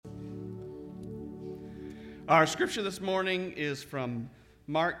Our scripture this morning is from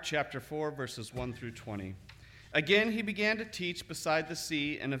Mark chapter 4, verses 1 through 20. Again, he began to teach beside the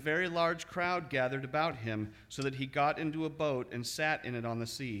sea, and a very large crowd gathered about him, so that he got into a boat and sat in it on the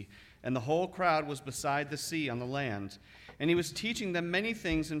sea. And the whole crowd was beside the sea on the land. And he was teaching them many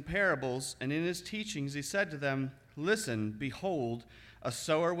things in parables, and in his teachings he said to them, "Listen, behold, a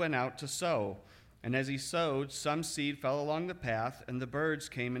sower went out to sow. And as he sowed, some seed fell along the path, and the birds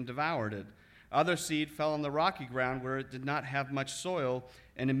came and devoured it. Other seed fell on the rocky ground where it did not have much soil,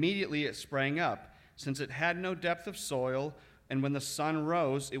 and immediately it sprang up, since it had no depth of soil, and when the sun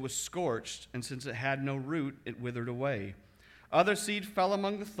rose, it was scorched, and since it had no root, it withered away. Other seed fell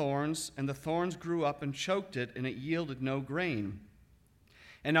among the thorns, and the thorns grew up and choked it, and it yielded no grain.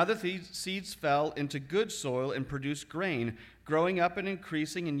 And other seeds fell into good soil and produced grain, growing up and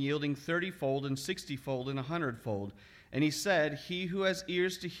increasing and yielding 30-fold and 60-fold and 100-fold. And he said, 'He who has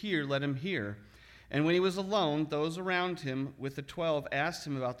ears to hear, let him hear.' And when he was alone, those around him with the 12 asked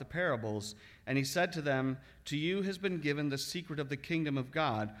him about the parables. And he said to them, 'To you has been given the secret of the kingdom of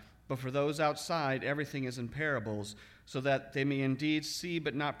God, but for those outside everything is in parables, so that they may indeed see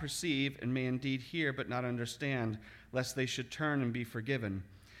but not perceive, and may indeed hear but not understand, lest they should turn and be forgiven.'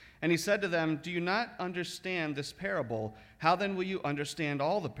 And he said to them, 'Do you not understand this parable? How then will you understand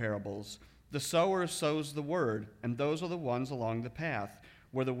all the parables? The sower sows the word, and those are the ones along the path,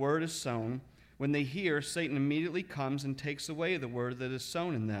 where the word is sown. When they hear, Satan immediately comes and takes away the word that is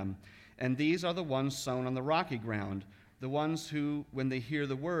sown in them. And these are the ones sown on the rocky ground, the ones who, when they hear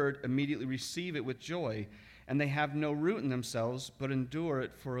the word, immediately receive it with joy, and they have no root in themselves, but endure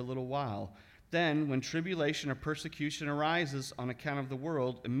it for a little while. Then, when tribulation or persecution arises on account of the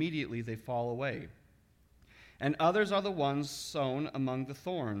world, immediately they fall away. And others are the ones sown among the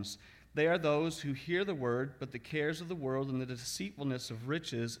thorns. They are those who hear the word, but the cares of the world and the deceitfulness of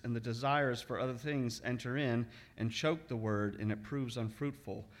riches and the desires for other things enter in and choke the word, and it proves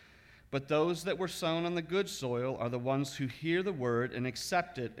unfruitful. But those that were sown on the good soil are the ones who hear the word and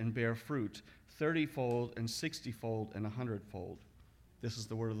accept it and bear fruit, 30-fold and 60-fold and 100-fold. This is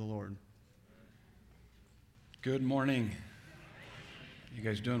the word of the Lord." Good morning. You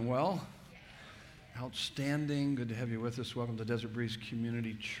guys doing well? Outstanding. Good to have you with us. Welcome to Desert Breeze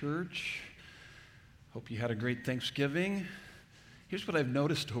Community Church. Hope you had a great Thanksgiving. Here's what I've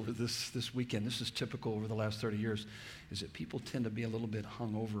noticed over this weekend. This is typical over the last 30 years, is that people tend to be a little bit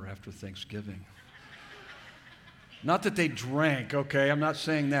hungover after Thanksgiving. Not that they drank, okay? I'm not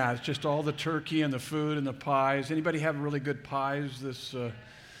saying that. It's just all the turkey and the food and the pies. Anybody have really good pies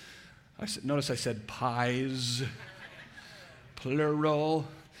notice I said pies, plural.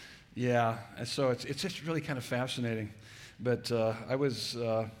 Yeah, and so it's just really kind of fascinating. But I was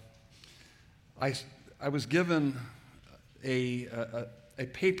given a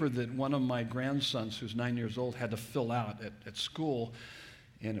paper that one of my grandsons, who's 9 years old, had to fill out at school,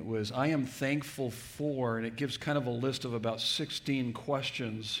 and it was, "I am thankful for," and it gives kind of a list of about 16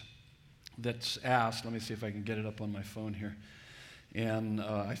 questions that's asked. Let me see if I can get it up on my phone here. And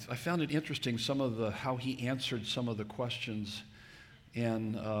I found it interesting, how he answered some of the questions.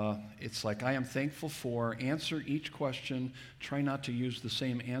 And it's like, "I am thankful for," answer each question, try not to use the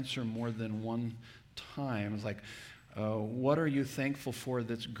same answer more than one time. It's like, what are you thankful for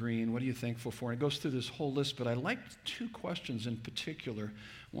that's green? What are you thankful for? And it goes through this whole list, but I liked two questions in particular.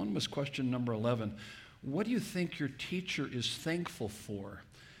 One was question number 11. "What do you think your teacher is thankful for?"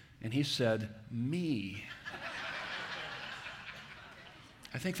 And he said, "Me."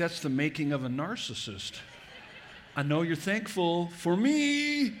 I think that's the making of a narcissist. I know you're thankful for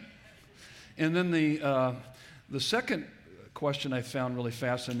me. And then the second question I found really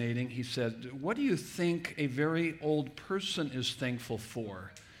fascinating. He said, "What do you think a very old person is thankful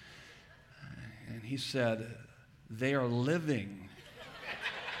for?" And he said, "They are living."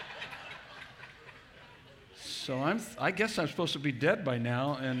 So I guess I'm supposed to be dead by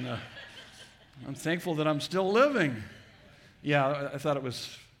now, and I'm thankful that I'm still living. Yeah, I thought it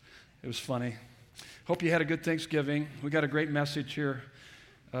was funny. Hope you had a good Thanksgiving. We got a great message here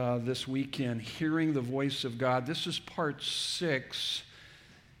this weekend, Hearing the Voice of God. This is part 6,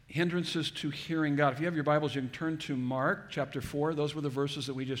 Hindrances to Hearing God. If you have your Bibles, you can turn to Mark chapter 4. Those were the verses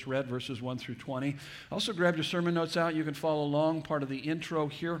that we just read, verses 1 through 20. Also grab your sermon notes out. You can follow along, part of the intro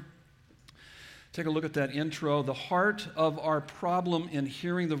here. Take a look at that intro. The heart of our problem in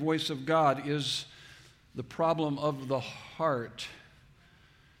hearing the voice of God is the problem of the heart.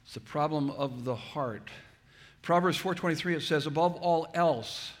 It's the problem of the heart. Proverbs 4:23, it says, "Above all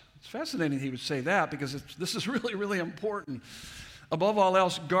else," it's fascinating he would say that because this is really, really important. "Above all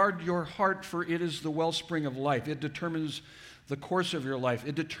else, guard your heart, for it is the wellspring of life. It determines the course of your life.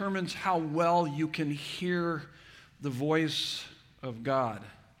 It determines how well you can hear the voice of God.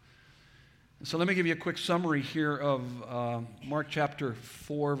 So let me give you a quick summary here of Mark chapter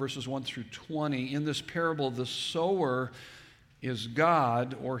 4, verses 1 through 20. In this parable, the sower is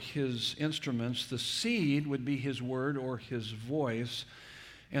God or his instruments. The seed would be his word or his voice.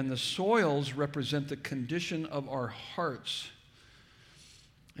 And the soils represent the condition of our hearts.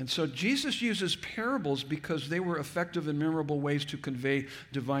 And so Jesus uses parables because they were effective and memorable ways to convey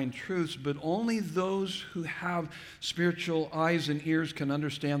divine truths, but only those who have spiritual eyes and ears can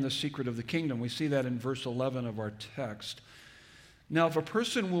understand the secret of the kingdom. We see that in verse 11 of our text. Now, if a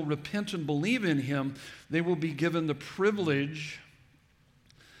person will repent and believe in him, they will be given the privilege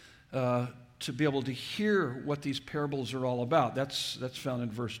to be able to hear what these parables are all about. That's found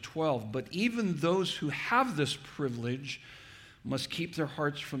in verse 12. But even those who have this privilege must keep their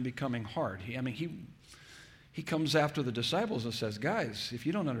hearts from becoming hard. He comes after the disciples and says, guys, if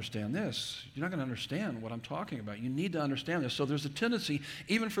you don't understand this, you're not going to understand what I'm talking about. You need to understand this. So there's a tendency,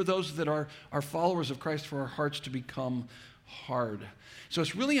 even for those that are followers of Christ, for our hearts to become hard. So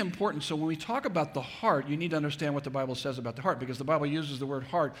it's really important. So when we talk about the heart, you need to understand what the Bible says about the heart, because the Bible uses the word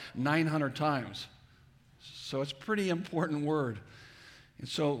heart 900 times. So it's a pretty important word. And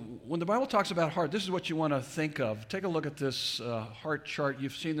so when the Bible talks about heart, this is what you want to think of. Take a look at this heart chart.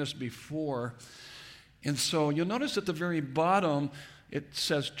 You've seen this before. And so you'll notice at the very bottom, it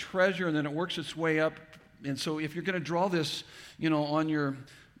says treasure, and then it works its way up. And so if you're going to draw this, on your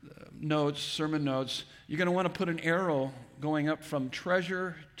notes, sermon notes, you're going to want to put an arrow going up from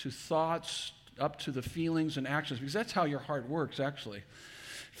treasure to thoughts, up to the feelings and actions, because that's how your heart works, actually.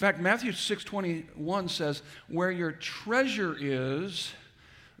 In fact, Matthew 6:21 says, where your treasure is,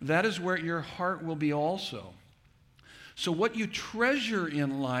 that is where your heart will be also. So what you treasure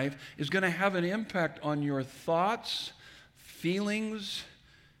in life is going to have an impact on your thoughts, feelings,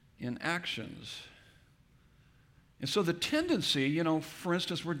 and actions. And so the tendency, for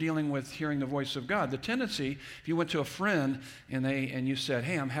instance, we're dealing with hearing the voice of God. The tendency, if you went to a friend and you said,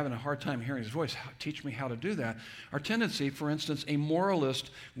 hey, I'm having a hard time hearing his voice, teach me how to do that. Our tendency, for instance, a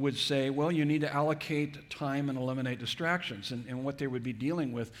moralist would say, well, you need to allocate time and eliminate distractions. And what they would be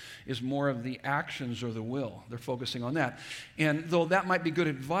dealing with is more of the actions or the will. They're focusing on that. And though that might be good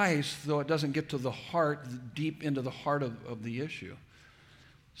advice, though it doesn't get to the heart, deep into the heart of the issue.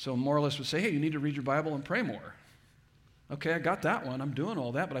 So a moralist would say, hey, you need to read your Bible and pray more. Okay, I got that one. I'm doing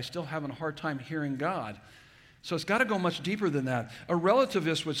all that, but I still having a hard time hearing God. So it's got to go much deeper than that. A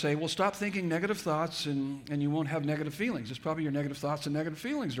relativist would say, well, stop thinking negative thoughts and you won't have negative feelings. It's probably your negative thoughts and negative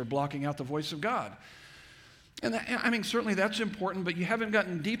feelings that are blocking out the voice of God. And certainly that's important, but you haven't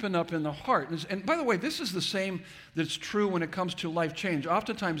gotten deep enough in the heart. And by the way, this is the same that's true when it comes to life change.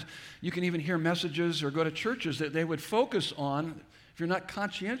 Oftentimes, you can even hear messages or go to churches that they would focus on. If you're not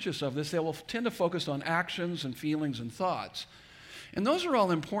conscientious of this, they will tend to focus on actions and feelings and thoughts. And those are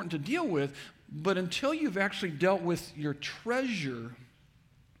all important to deal with, but until you've actually dealt with your treasure,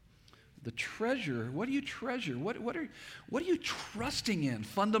 the treasure, what do you treasure? What are you trusting in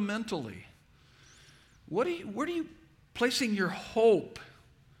fundamentally? Where are you placing your hope?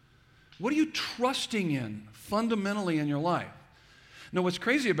 What are you trusting in fundamentally in your life? Now, what's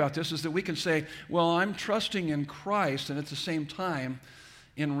crazy about this is that we can say, well, I'm trusting in Christ, and at the same time,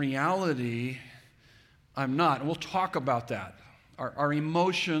 in reality, I'm not. And we'll talk about that. Our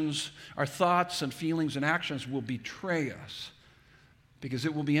emotions, our thoughts and feelings and actions will betray us because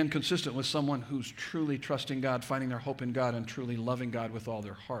it will be inconsistent with someone who's truly trusting God, finding their hope in God, and truly loving God with all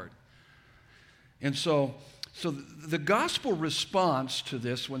their heart. And so the gospel response to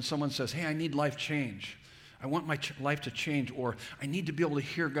this, when someone says, hey, I need life change, I want my life to change, or I need to be able to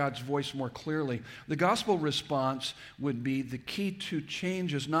hear God's voice more clearly. The gospel response would be the key to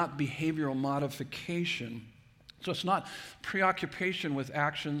change is not behavioral modification. So it's not preoccupation with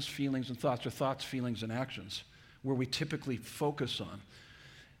actions, feelings, and thoughts, or thoughts, feelings, and actions, where we typically focus on.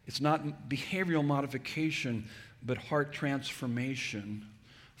 It's not behavioral modification, but heart transformation,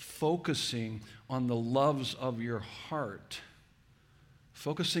 focusing on the loves of your heart.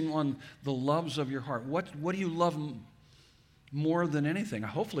 Focusing on the loves of your heart. What do you love more than anything?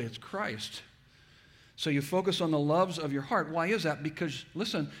 Hopefully it's Christ. So you focus on the loves of your heart. Why is that? Because,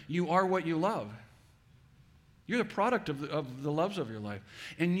 listen, you are what you love. You're the product of the loves of your life.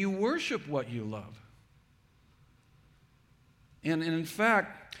 And you worship what you love. And in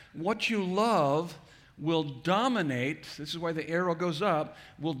fact, what you love will dominate, this is why the arrow goes up,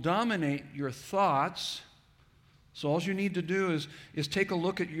 will dominate your thoughts. So all you need to do is take a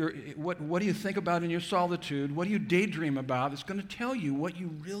look at what do you think about in your solitude? What do you daydream about? It's going to tell you what you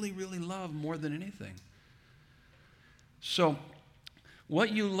really, really love more than anything. So,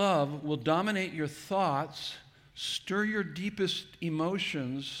 what you love will dominate your thoughts, stir your deepest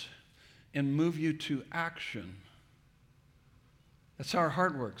emotions, and move you to action. That's how our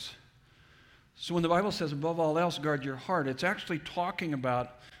heart works. So when the Bible says, above all else, guard your heart, it's actually talking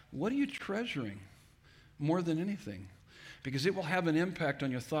about what are you treasuring more than anything? Because it will have an impact on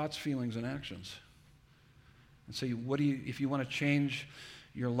your thoughts, feelings, and actions. And so if you want to change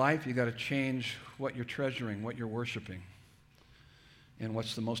your life, you got to change what you're treasuring, what you're worshiping, and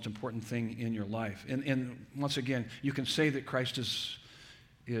what's the most important thing in your life. And once again, you can say that Christ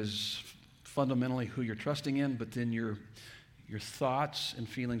is fundamentally who you're trusting in, but then your thoughts and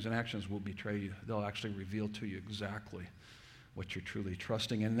feelings and actions will betray you. They'll actually reveal to you exactly what you're truly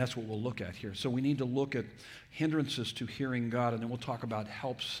trusting in, and that's what we'll look at here. So we need to look at hindrances to hearing God, and then we'll talk about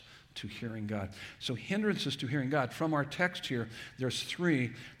helps to hearing God. So hindrances to hearing God. From our text here, there's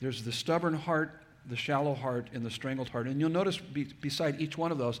three. There's the stubborn heart, the shallow heart, and the strangled heart. And you'll notice beside each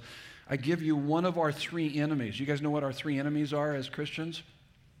one of those, I give you one of our three enemies. You guys know what our three enemies are as Christians?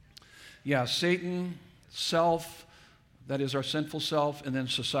 Yeah, Satan, self, that is our sinful self, and then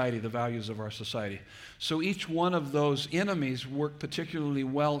society, the values of our society. So each one of those enemies work particularly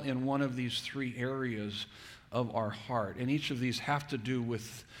well in one of these three areas of our heart. And each of these have to do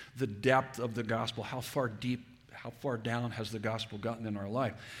with the depth of the gospel, how far down has the gospel gotten in our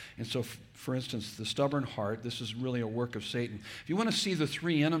life. And so, for instance, the stubborn heart, this is really a work of Satan. If you want to see the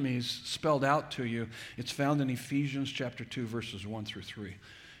three enemies spelled out to you, it's found in Ephesians chapter 2, verses 1 through 3.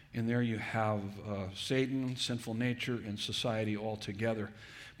 And there you have Satan, sinful nature, and society all together.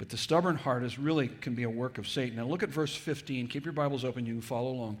 But the stubborn heart can be a work of Satan. Now look at verse 15. Keep your Bibles open. You can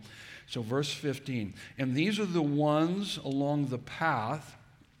follow along. So verse 15. And these are the ones along the path.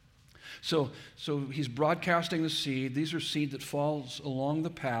 So he's broadcasting the seed. These are seed that falls along the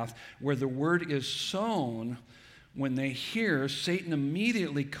path where the word is sown. When they hear, Satan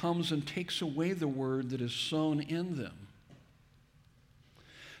immediately comes and takes away the word that is sown in them.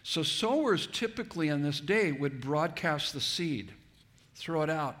 So sowers typically in this day would broadcast the seed, throw it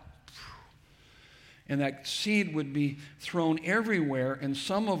out. And that seed would be thrown everywhere, and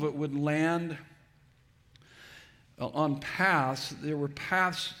some of it would land on paths. There were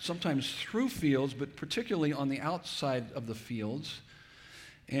paths sometimes through fields, but particularly on the outside of the fields.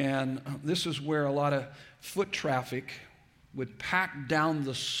 And this is where a lot of foot traffic would pack down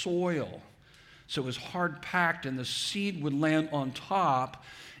the soil. So it was hard packed, and the seed would land on top.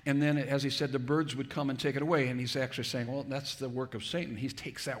 And then, as he said, the birds would come and take it away. And he's actually saying, well, that's the work of Satan. He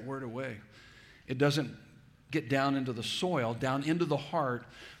takes that word away. It doesn't get down into the soil, down into the heart.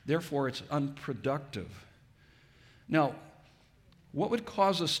 Therefore, it's unproductive. Now, what would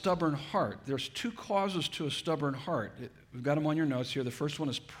cause a stubborn heart? There's two causes to a stubborn heart. We've got them on your notes here. The first one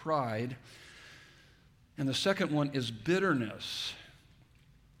is pride, and the second one is bitterness.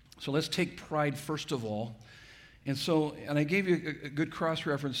 So let's take pride first of all. And I gave you a good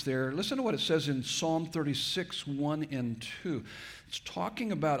cross-reference there. Listen to what it says in Psalm 36, 1 and 2. It's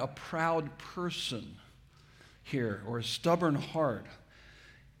talking about a proud person here, or a stubborn heart.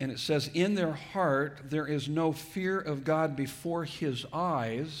 And it says, in their heart there is no fear of God before his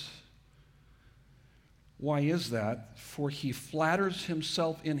eyes. Why is that? For he flatters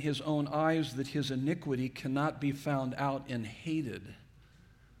himself in his own eyes that his iniquity cannot be found out and hated.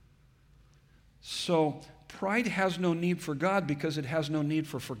 So pride has no need for God because it has no need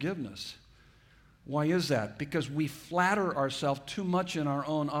for forgiveness. Why is that? Because we flatter ourselves too much in our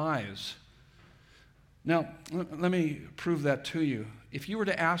own eyes. Now, let me prove that to you. If you were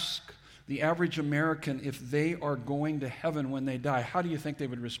to ask the average American if they are going to heaven when they die, how do you think they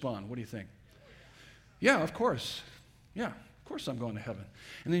would respond? What do you think? Yeah, of course. Yeah, of course I'm going to heaven.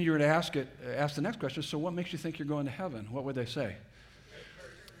 And then you were to ask the next question, so what makes you think you're going to heaven? What would they say?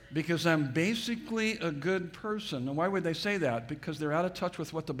 Because I'm basically a good person. And why would they say that? Because they're out of touch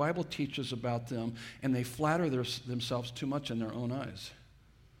with what the Bible teaches about them, and they flatter themselves too much in their own eyes.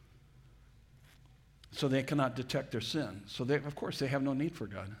 So they cannot detect their sin. So of course, they have no need for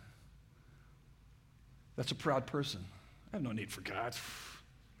God. That's a proud person. I have no need for God.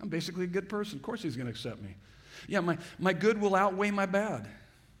 I'm basically a good person. Of course he's going to accept me. Yeah, my good will outweigh my bad.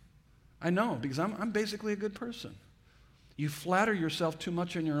 I know, because I'm basically a good person. You flatter yourself too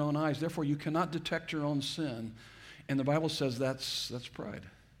much in your own eyes. Therefore, you cannot detect your own sin. And the Bible says that's pride.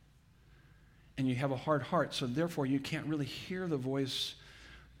 And you have a hard heart, so therefore you can't really hear the voice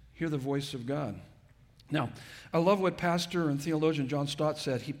of God. Now, I love what pastor and theologian John Stott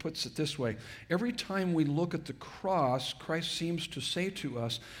said. He puts it this way: every time we look at the cross, Christ seems to say to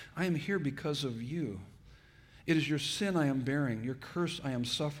us, I am here because of you. It is your sin I am bearing, your curse I am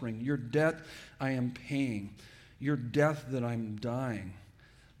suffering, your debt I am paying. your death that I'm dying.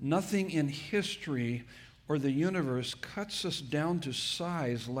 Nothing in history or the universe cuts us down to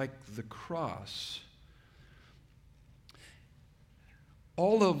size like the cross.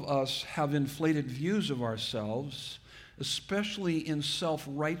 All of us have inflated views of ourselves, especially in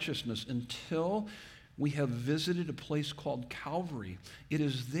self-righteousness, until we have visited a place called Calvary. It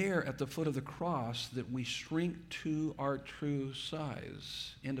is there at the foot of the cross that we shrink to our true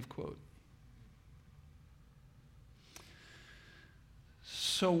size. End of quote.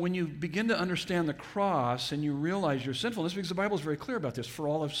 So when you begin to understand the cross and you realize your sinfulness, because the Bible is very clear about this, for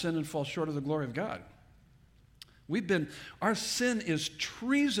all have sinned and fall short of the glory of God. Our sin is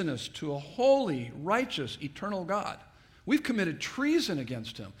treasonous to a holy, righteous, eternal God. We've committed treason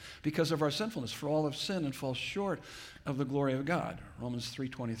against him because of our sinfulness. For all have sinned and fall short of the glory of God. Romans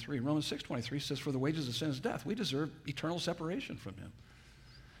 3:23. Romans 6:23 says, for the wages of sin is death. We deserve eternal separation from him.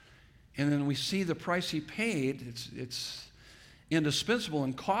 And then we see the price he paid. It's indispensable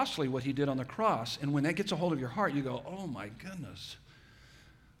and costly what he did on the cross. And when that gets a hold of your heart, you go, oh my goodness,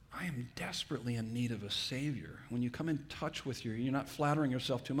 I am desperately in need of a Savior. When you come in touch with you're not flattering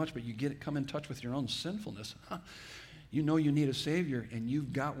yourself too much, but come in touch with your own sinfulness. You know you need a Savior, and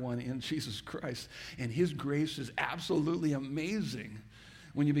you've got one in Jesus Christ. And his grace is absolutely amazing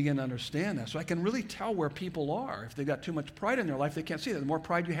when you begin to understand that. So I can really tell where people are. If they've got too much pride in their life, they can't see that. The more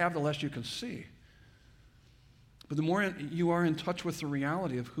pride you have, the less you can see. But the more you are in touch with the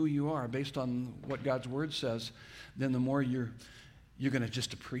reality of who you are based on what God's Word says, then the more you're going to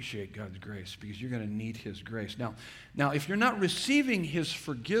just appreciate God's grace, because you're going to need his grace. Now, if you're not receiving his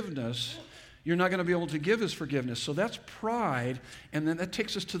forgiveness, you're not going to be able to give his forgiveness. So that's pride, and then that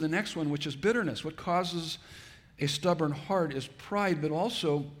takes us to the next one, which is bitterness. What causes a stubborn heart is pride, but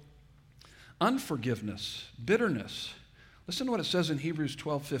also unforgiveness, bitterness. Listen to what it says in Hebrews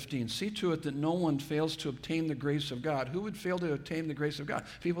 12:15. See to it that no one fails to obtain the grace of God. Who would fail to obtain the grace of God?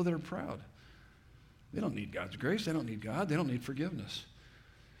 People that are proud. They don't need God's grace. They don't need God. They don't need forgiveness.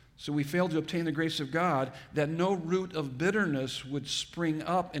 So we fail to obtain the grace of God, that no root of bitterness would spring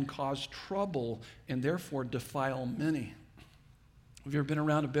up and cause trouble and therefore defile many. Have you ever been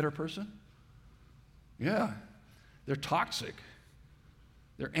around a bitter person? Yeah. They're toxic.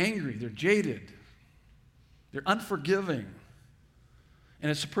 They're angry. They're jaded. They're unforgiving.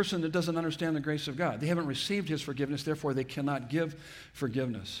 And it's a person that doesn't understand the grace of God. They haven't received his forgiveness, therefore they cannot give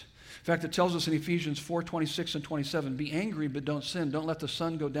forgiveness. In fact, it tells us in Ephesians 4:26 and 27, be angry but don't sin. Don't let the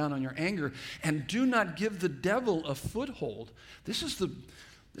sun go down on your anger. And do not give the devil a foothold. This is the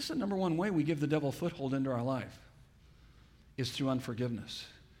number one way we give the devil a foothold into our life, is through unforgiveness.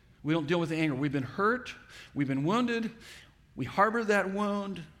 We don't deal with the anger. We've been hurt. We've been wounded. We harbor that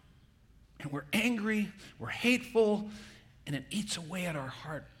wound. And we're angry. We're hateful. And it eats away at our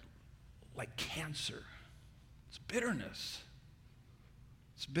heart like cancer. It's bitterness.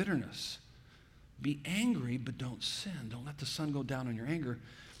 It's bitterness. Be angry, but don't sin. Don't let the sun go down on your anger.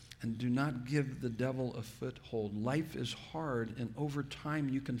 And do not give the devil a foothold. Life is hard, and over time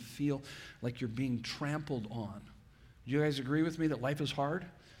you can feel like you're being trampled on. Do you guys agree with me that life is hard?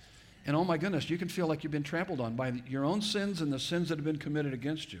 And oh my goodness, you can feel like you've been trampled on by your own sins and the sins that have been committed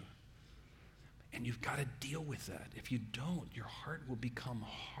against you. And you've got to deal with that. If you don't, your heart will become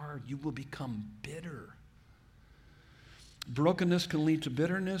hard. You will become bitter. Brokenness can lead to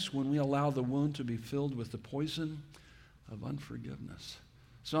bitterness when we allow the wound to be filled with the poison of unforgiveness.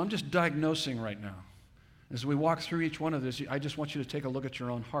 So I'm just diagnosing right now. As we walk through each one of this, I just want you to take a look at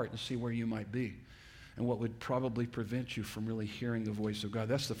your own heart and see where you might be and what would probably prevent you from really hearing the voice of God.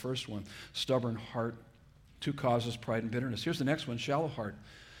 That's the first one, stubborn heart. 2 causes, pride and bitterness. Here's the next one, shallow heart.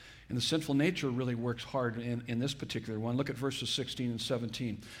 And the sinful nature really works hard in this particular one. Look at verses 16 and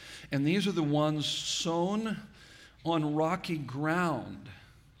 17. And these are the ones sown on rocky ground.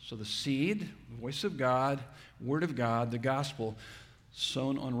 So the seed, the voice of God, word of God, the gospel,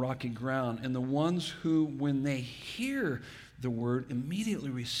 sown on rocky ground. And the ones who, when they hear the word, immediately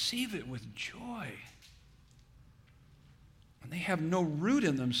receive it with joy. And they have no root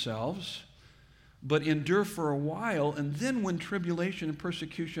in themselves, but endure for a while, and then when tribulation and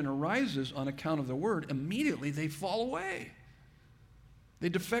persecution arises on account of the word, immediately they fall away. They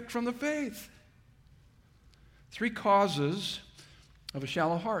defect from the faith. 3 causes of a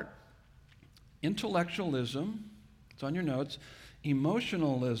shallow heart. Intellectualism, it's on your notes,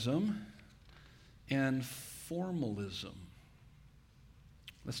 emotionalism, and formalism.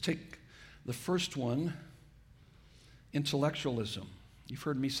 Let's take the first one, intellectualism. You've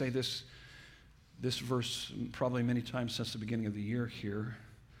heard me say this verse probably many times since the beginning of the year here.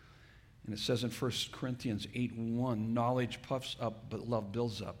 And it says in 1 Corinthians 8:1, knowledge puffs up, but love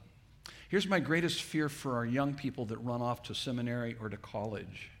builds up. Here's my greatest fear for our young people that run off to seminary or to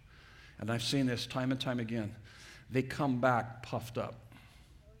college. And I've seen this time and time again. They come back puffed up,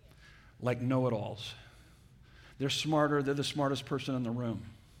 like know-it-alls. They're smarter, they're the smartest person in the room.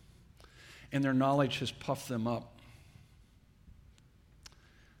 And their knowledge has puffed them up.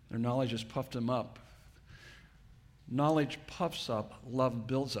 Their knowledge has puffed them up. Knowledge puffs up, love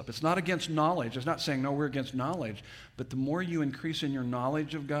builds up. It's not against knowledge. It's not saying, no, we're against knowledge. But the more you increase in your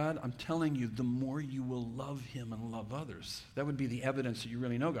knowledge of God, I'm telling you, the more you will love Him and love others. That would be the evidence that you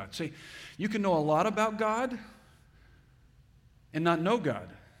really know God. See, you can know a lot about God and not know God.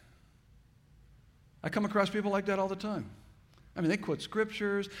 I come across people like that all the time. I mean, they quote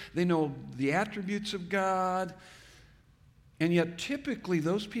scriptures, they know the attributes of God, and yet typically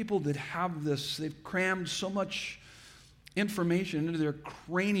those people that have this, they've crammed so much information into their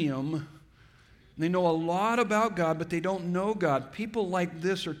cranium. They know a lot about God, but they don't know God. People like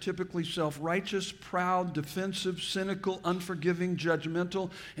this are typically self-righteous, proud, defensive, cynical, unforgiving, judgmental,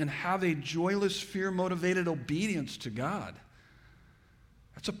 and have a joyless, fear-motivated obedience to God.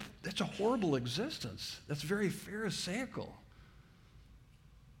 That's a horrible existence. That's very pharisaical.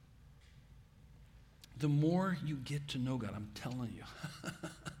 The more you get to know God, I'm telling you,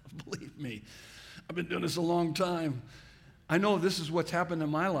 believe me, I've been doing this a long time. I know this is what's happened in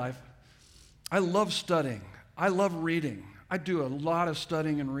my life. I love studying. I love reading. I do a lot of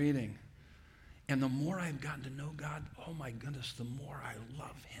studying and reading. And the more I've gotten to know God, oh my goodness, the more I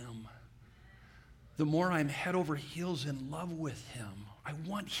love Him. The more I'm head over heels in love with Him. I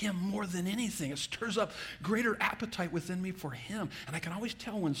want Him more than anything. It stirs up greater appetite within me for Him. And I can always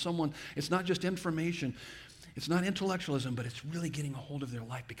tell when someone, it's not just information, it's not intellectualism, but it's really getting a hold of their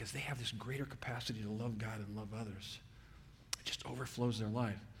life because they have this greater capacity to love God and love others. It just overflows their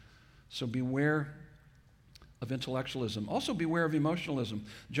life. So beware of intellectualism. Also beware of emotionalism.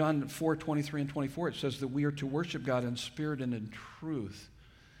 John 4:23 and 24, it says that we are to worship God in spirit and in truth.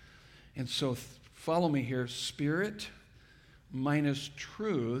 And so follow me here. Spirit minus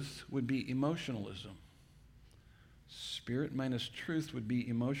truth would be emotionalism. Spirit minus truth would be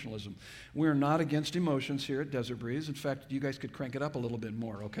emotionalism. We're not against emotions here at Desert Breeze. In fact, you guys could crank it up a little bit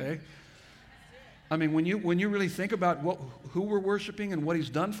more, okay? I mean, when you really think about who we're worshiping and what He's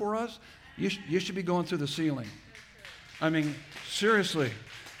done for us, you should be going through the ceiling. I mean, seriously,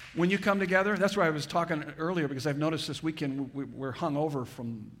 when you come together, that's why I was talking earlier, because I've noticed this weekend we're hung over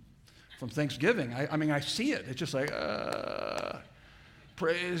from Thanksgiving. I mean, I see it. It's just like,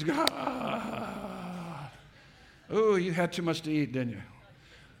 praise God. Oh, you had too much to eat, didn't you?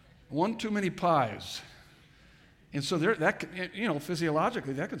 One too many pies. And so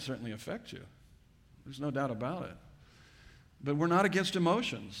physiologically, that can certainly affect you. There's no doubt about it. But we're not against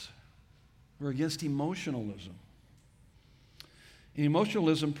emotions. We're against emotionalism. And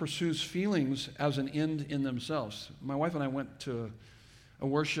emotionalism pursues feelings as an end in themselves. My wife and I went to a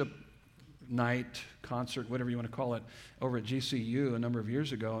worship night, concert, whatever you want to call it, over at GCU a number of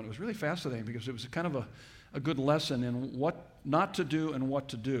years ago, and it was really fascinating because it was kind of a good lesson in what not to do and what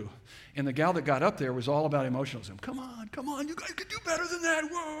to do. And the gal that got up there was all about emotionalism. Come on, you guys can do better than that.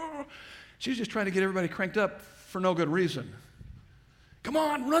 Whoa. She was just trying to get everybody cranked up for no good reason. Come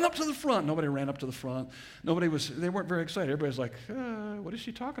on, run up to the front. Nobody ran up to the front. They weren't very excited. Everybody was like, what is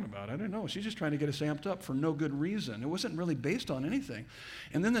she talking about? I don't know. She's just trying to get us amped up for no good reason. It wasn't really based on anything.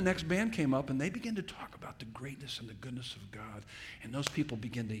 And then the next band came up and they began to talk about the greatness and the goodness of God. And those people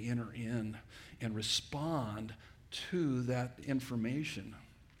began to enter in and respond to that information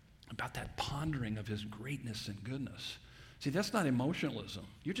about that pondering of His greatness and goodness. See, that's not emotionalism.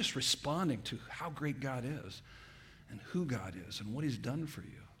 You're just responding to how great God is and who God is and what He's done for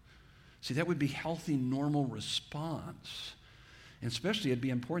you. See, that would be healthy, normal response. And especially it'd be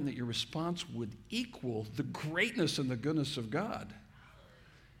important that your response would equal the greatness and the goodness of God.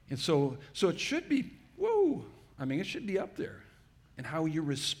 And so it should be, it should be up there in how you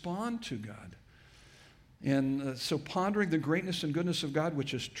respond to God. And so pondering the greatness and goodness of God,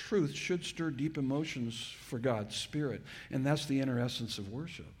 which is truth, should stir deep emotions for God's Spirit. And that's the inner essence of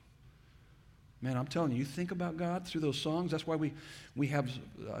worship. Man, I'm telling you, you think about God through those songs. That's why we have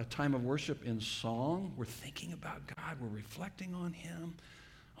a time of worship in song. We're thinking about God. We're reflecting on Him.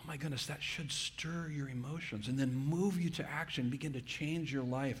 Oh my goodness, that should stir your emotions and then move you to action, begin to change your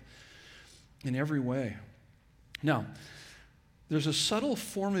life in every way. Now, there's a subtle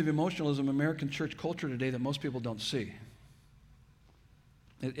form of emotionalism in American church culture today that most people don't see.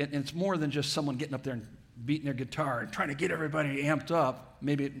 And it's more than just someone getting up there and beating their guitar and trying to get everybody amped up,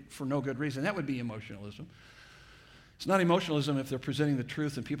 maybe for no good reason. That would be emotionalism. It's not emotionalism if they're presenting the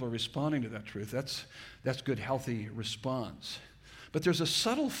truth and people are responding to that truth. That's good, healthy response. But there's a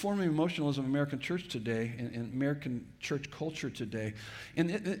subtle form of emotionalism in American church today, in American church culture today.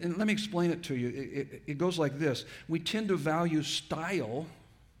 And let me explain it to you. It goes like this. We tend to value style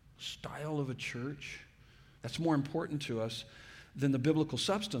of a church. That's more important to us than the biblical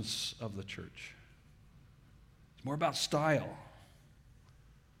substance of the church. It's more about style.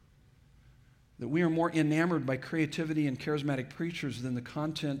 That we are more enamored by creativity and charismatic preachers than the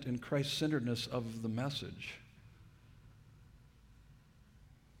content and Christ-centeredness of the message.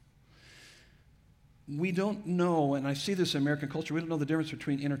 We don't know, and I see this in American culture, we don't know the difference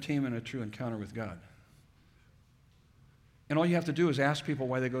between entertainment and a true encounter with God. And all you have to do is ask people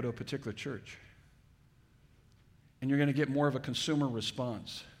why they go to a particular church. And you're going to get more of a consumer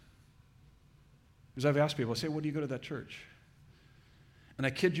response. Because I've asked people, I say, "What do you go to that church?" And I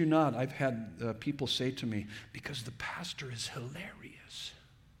kid you not, I've had people say to me, "Because the pastor is hilarious."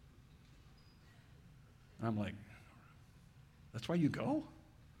 And I'm like, "That's why you go?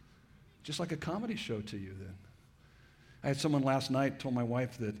 Just like a comedy show to you then." I had someone last night told my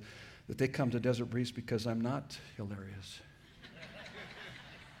wife that they come to Desert Breeze because I'm not hilarious.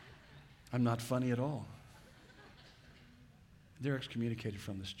 I'm not funny at all. They're excommunicated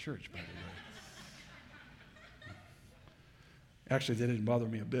from this church, by the way. Actually, they didn't bother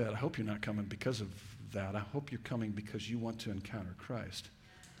me a bit. I hope you're not coming because of that. I hope you're coming because you want to encounter Christ.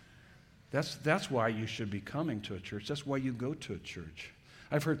 That's why you should be coming to a church. That's why you go to a church.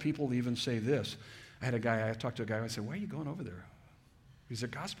 I've heard people even say this. I talked to a guy, and I said, "Why are you going over there?" Because their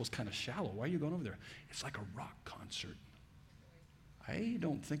gospel's kind of shallow. "Why are you going over there?" "It's like a rock concert." I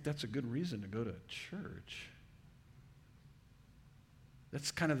don't think that's a good reason to go to church.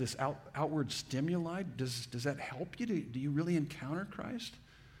 That's kind of this outward stimuli. Does that help you? Do you really encounter Christ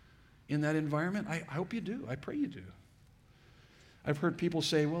in that environment? I hope you do. I pray you do. I've heard people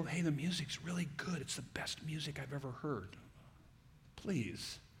say, "Well, hey, the music's really good. It's the best music I've ever heard."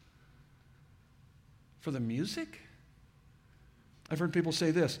 Please. For the music? I've heard people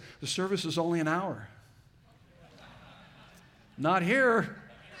say this, "The service is only an hour." Not here.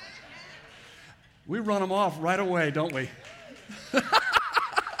 We run them off right away, don't we?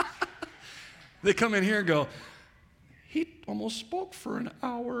 They come in here and go, "He almost spoke for an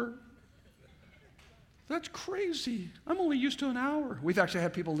hour. That's crazy. I'm only used to an hour." We've actually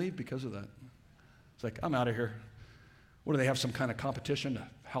had people leave because of that. It's like, "I'm out of here." What, do they have some kind of competition to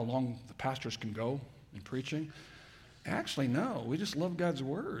how long the pastors can go in preaching? Actually, no. We just love God's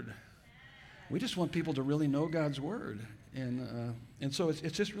word. We just want people to really know God's word. And so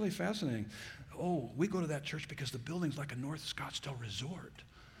it's just really fascinating. "Oh, we go to that church because the building's like a North Scottsdale resort."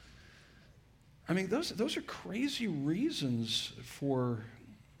 I mean, those are crazy reasons for...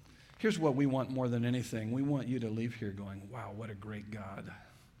 Here's what we want more than anything. We want you to leave here going, "Wow, what a great God.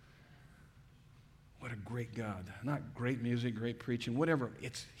 What a great God." Not great music, great preaching, whatever.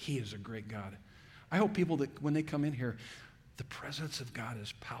 He is a great God. I hope people that when they come in here, the presence of God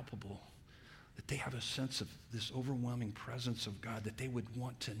is palpable. That they have a sense of this overwhelming presence of God, that they would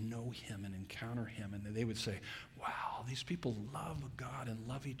want to know him and encounter him, and that they would say, "Wow, these people love God and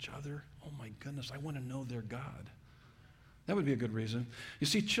love each other. Oh my goodness, I want to know their God." That would be a good reason. You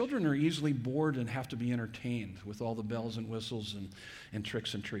see, children are easily bored and have to be entertained with all the bells and whistles and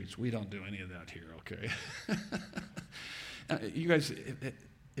tricks and treats. We don't do any of that here, okay? You guys,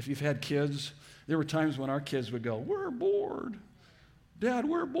 if you've had kids, there were times when our kids would go, "We're bored. Dad,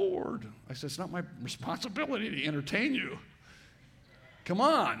 we're bored." I said, "It's not my responsibility to entertain you. Come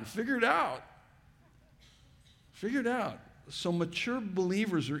on, figure it out. Figure it out." So mature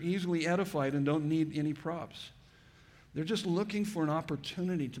believers are easily edified and don't need any props. They're just looking for an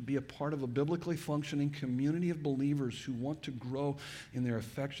opportunity to be a part of a biblically functioning community of believers who want to grow in their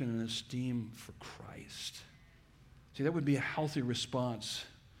affection and esteem for Christ. See, that would be a healthy response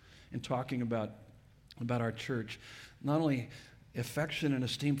in talking about our church. Not only affection and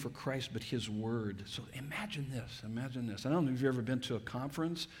esteem for Christ, but his word. So imagine this. I don't know if you've ever been to a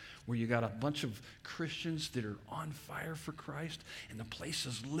conference where you got a bunch of Christians that are on fire for Christ and the place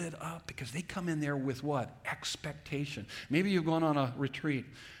is lit up because they come in there with what? Expectation. Maybe you've gone on a retreat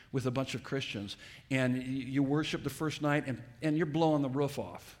with a bunch of Christians and you worship the first night and you're blowing the roof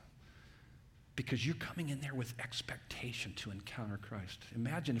off because you're coming in there with expectation to encounter Christ.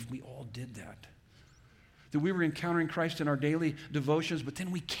 Imagine if we all did that. That we were encountering Christ in our daily devotions, but then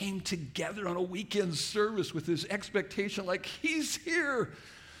we came together on a weekend service with this expectation like he's here.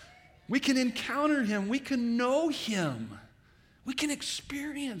 We can encounter him. We can know him. We can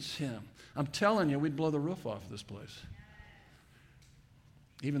experience him. I'm telling you, we'd blow the roof off this place.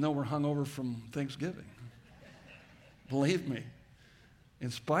 Even though we're hungover from Thanksgiving. Believe me. In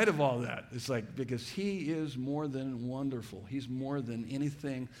spite of all that, it's like, because he is more than wonderful. He's more than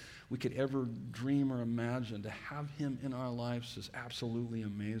anything we could ever dream or imagine. To have him in our lives is absolutely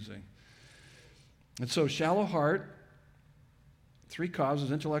amazing. And so, shallow heart, 3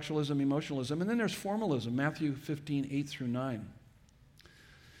 causes: intellectualism, emotionalism, and then there's formalism, Matthew 15, 8 through 9.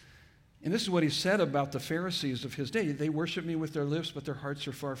 And this is what he said about the Pharisees of his day. They worship me with their lips, but their hearts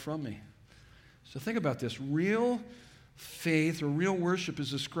are far from me. So think about this. Real faith or real worship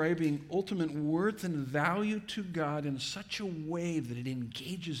is ascribing ultimate worth and value to God in such a way that it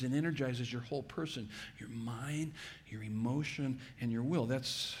engages and energizes your whole person, your mind, your emotion, and your will.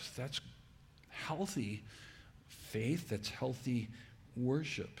 That's healthy faith. That's healthy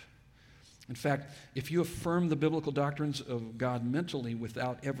worship. In fact, if you affirm the biblical doctrines of God mentally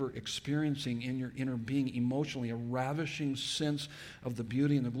without ever experiencing in your inner being emotionally a ravishing sense of the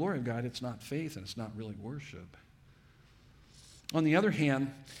beauty and the glory of God, it's not faith and it's not really worship. On the other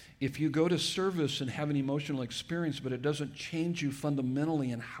hand, if you go to service and have an emotional experience, but it doesn't change you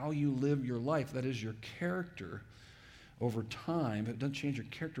fundamentally in how you live your life, that is your character over time, it doesn't change your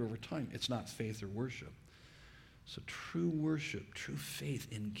character over time, it's not faith or worship. So true worship, true faith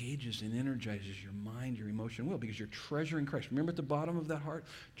engages and energizes your mind, your emotion, will, because you're treasuring Christ. Remember at the bottom of that heart,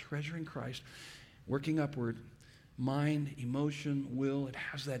 treasuring Christ, working upward, mind, emotion, will, it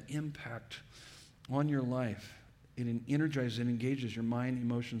has that impact on your life. It energizes and engages your mind,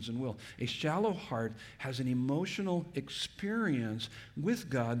 emotions, and will. A shallow heart has an emotional experience with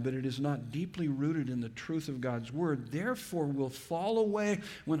God, but it is not deeply rooted in the truth of God's word, therefore will fall away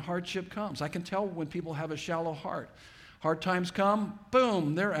when hardship comes. I can tell when people have a shallow heart. Hard times come,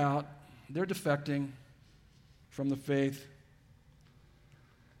 boom, they're out. They're defecting from the faith.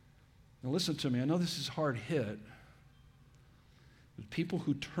 Now listen to me. I know this is hard hit. People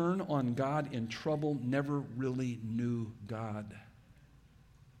who turn on God in trouble never really knew God.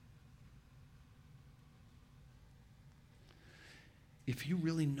 If you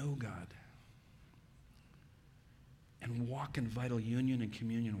really know God and walk in vital union and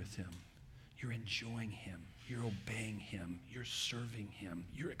communion with him, you're enjoying him, you're obeying him, you're serving him,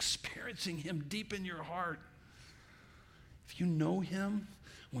 you're experiencing him deep in your heart. If you know him,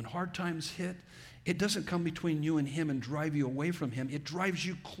 when hard times hit, it doesn't come between you and him and drive you away from him. It drives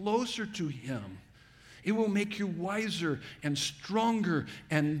you closer to him. It will make you wiser and stronger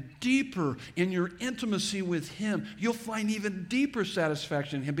and deeper in your intimacy with him. You'll find even deeper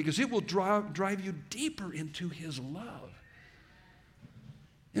satisfaction in him because it will drive you deeper into his love.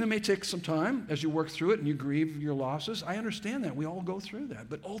 And it may take some time as you work through it and you grieve your losses. I understand that. We all go through that.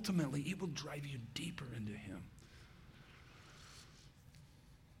 But ultimately, it will drive you deeper into him.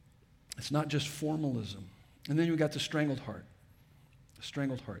 It's not just formalism. And then you've got the strangled heart. The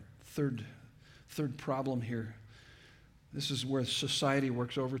strangled heart. Third problem here. This is where society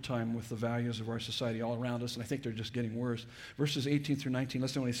works overtime with the values of our society all around us, and I think they're just getting worse. Verses 18 through 19,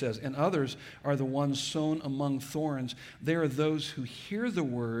 listen to what he says. And others are the ones sown among thorns. They are those who hear the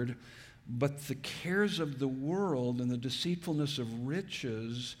word, but the cares of the world and the deceitfulness of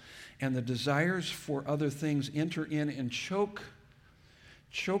riches and the desires for other things enter in and choke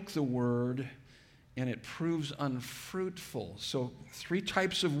the word, and it proves unfruitful. So 3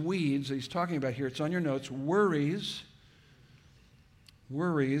 types of weeds that he's talking about here. It's on your notes. Worries,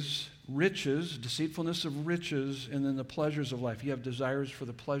 riches, deceitfulness of riches, and then the pleasures of life. You have desires for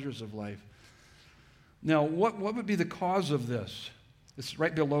the pleasures of life. Now, what would be the cause of this? It's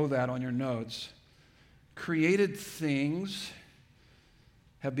right below that on your notes. Created things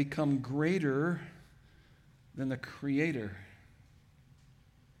have become greater than the Creator.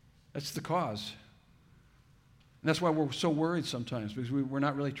 That's the cause. And that's why we're so worried sometimes, because we're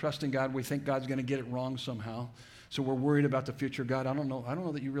not really trusting God. We think God's going to get it wrong somehow. So we're worried about the future. God, I don't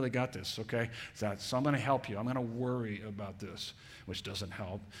know that you really got this, okay? So I'm going to help you. I'm going to worry about this, which doesn't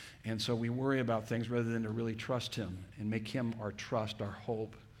help. And so we worry about things rather than to really trust him and make him our trust, our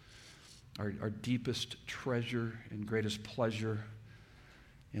hope, our deepest treasure and greatest pleasure.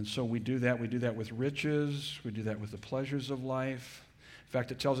 And so we do that. We do that with riches. We do that with the pleasures of life. In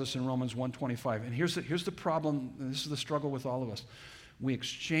fact, it tells us in Romans 1:25. And here's the problem, and this is the struggle with all of us. We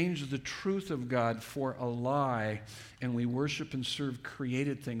exchange the truth of God for a lie, and we worship and serve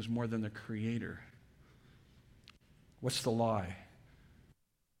created things more than the Creator. What's the lie?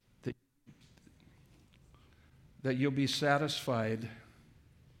 That you'll be satisfied.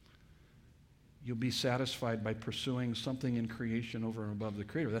 You'll be satisfied by pursuing something in creation over and above the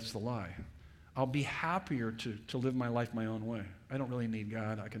Creator. That's the lie. I'll be happier to live my life my own way. I don't really need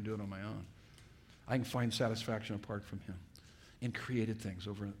God. I can do it on my own. I can find satisfaction apart from him in created things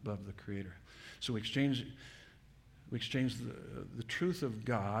over and above the Creator. So we exchange We exchange the truth of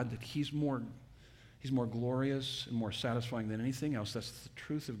God, that He's more glorious and more satisfying than anything else. That's the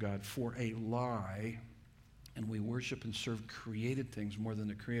truth of God, for a lie. And we worship and serve created things more than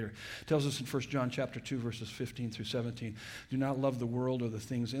the Creator. It tells us in 1 John chapter 2, verses 15 through 17, do not love the world or the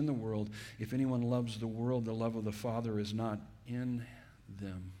things in the world. If anyone loves the world, the love of the Father is not in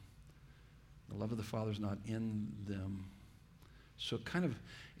them. The love of the Father is not in them. So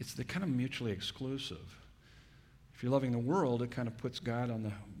they're kind of mutually exclusive. If you're loving the world, it kind of puts God on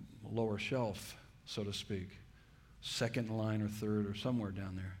the lower shelf, so to speak. Second line or third or somewhere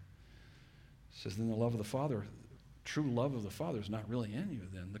down there. It says, then the love of the Father, true love of the Father is not really in you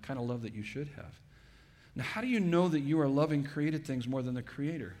then, the kind of love that you should have. Now, how do you know that you are loving created things more than the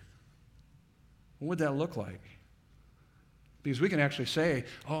Creator? What would that look like? Because we can actually say,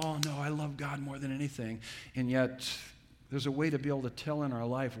 oh, no, I love God more than anything, and yet there's a way to be able to tell in our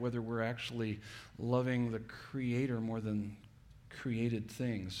life whether we're actually loving the Creator more than created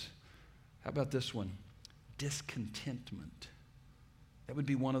things. How about this one? Discontentment. That would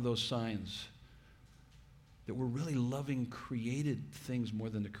be one of those signs that we're really loving created things more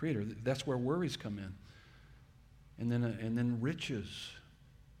than the Creator. That's where worries come in. And then riches,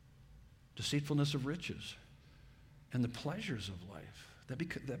 deceitfulness of riches, and the pleasures of life.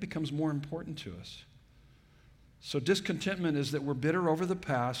 That becomes more important to us. So discontentment is that we're bitter over the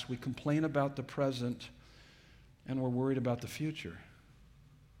past, we complain about the present, and we're worried about the future.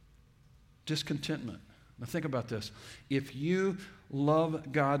 Discontentment. Now think about this. If you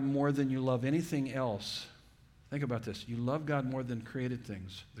love God more than you love anything else, think about this. You love God more than created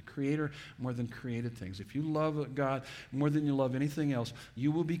things. The Creator more than created things. If you love God more than you love anything else,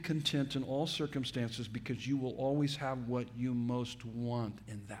 you will be content in all circumstances because you will always have what you most want,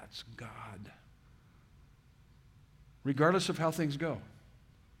 and that's God. Regardless of how things go.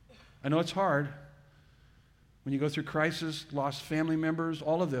 I know it's hard. When you go through crisis, lost family members,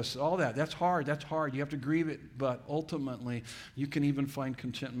 all of this, all that, that's hard. You have to grieve it, but ultimately, you can even find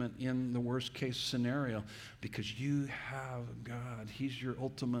contentment in the worst case scenario because you have God. He's your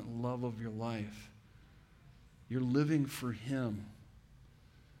ultimate love of your life. You're living for Him.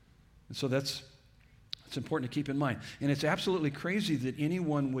 And so it's important to keep in mind. And it's absolutely crazy that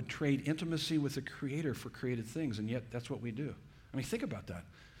anyone would trade intimacy with the Creator for created things, and yet that's what we do. I mean, think about that.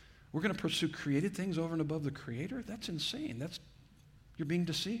 We're going to pursue created things over and above the Creator? That's insane. You're being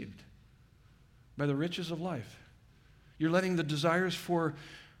deceived by the riches of life. You're letting the desires for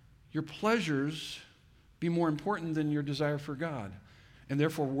your pleasures be more important than your desire for God. And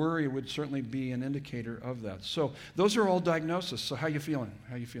therefore, worry would certainly be an indicator of that. So those are all diagnoses. So how you feeling?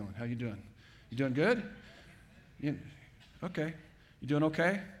 How you feeling? How you doing? You doing good? Okay. You doing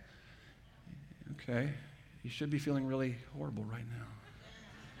okay? Okay. You should be feeling really horrible right now.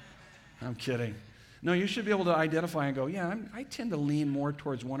 I'm kidding. No, you should be able to identify and go, yeah, I tend to lean more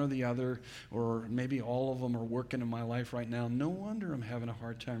towards one or the other, or maybe all of them are working in my life right now. No wonder I'm having a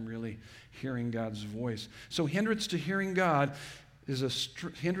hard time really hearing God's voice. So hindrances to hearing God is a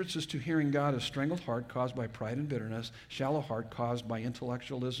strangled heart caused by pride and bitterness, shallow heart caused by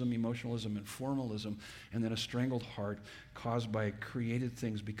intellectualism, emotionalism, and formalism, and then a strangled heart caused by created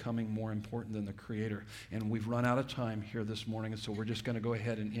things becoming more important than the Creator. And we've run out of time here this morning, and so we're just going to go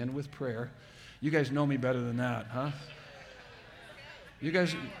ahead and end with prayer. You guys know me better than that, huh? You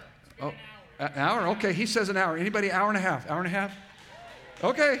guys, an hour? Okay, he says an hour. Anybody, hour and a half? Hour and a half?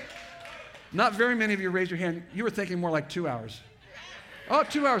 Okay. Not very many of you raised your hand. You were thinking more like 2 hours. Oh,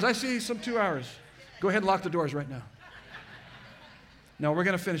 2 hours. I see some 2 hours. Go ahead and lock the doors right now. Now, we're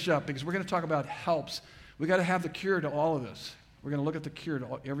going to finish up because we're going to talk about helps. We've got to have the cure to all of this. We're going to look at the cure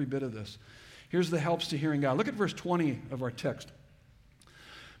to every bit of this. Here's the helps to hearing God. Look at verse 20 of our text.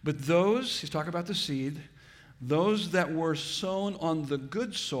 But those, he's talking about the seed, those that were sown on the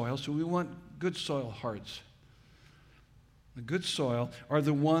good soil, so we want good soil hearts. The good soil are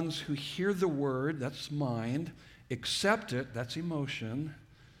the ones who hear the word, that's mind, accept it, that's emotion,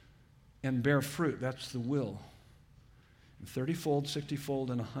 and bear fruit, that's the will. 30-fold, 60-fold,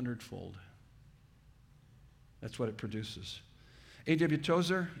 and 100-fold. That's what it produces. A.W.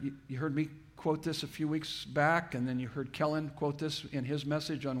 Tozer, you heard me quote this a few weeks back, and then you heard Kellen quote this in his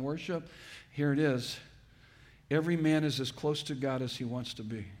message on worship. Here it is. Every man is as close to God as he wants to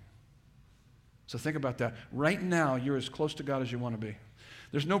be. So think about that. Right now, you're as close to God as you want to be.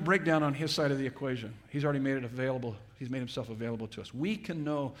 There's no breakdown on his side of the equation. He's already made it available. He's made himself available to us. We can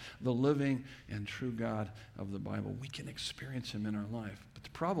know the living and true God of the Bible. We can experience him in our life. But the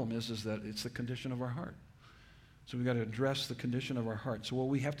problem is that it's the condition of our heart. So we've got to address the condition of our heart. So what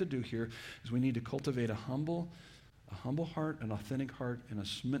we have to do here is we need to cultivate a humble, a humble heart, an authentic heart, and a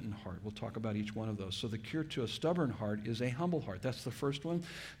smitten heart. We'll talk about each one of those. So the cure to a stubborn heart is a humble heart. That's the first one.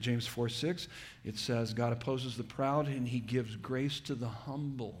 James 4:6, it says, God opposes the proud and he gives grace to the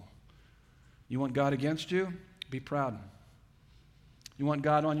humble. You want God against you? Be proud. You want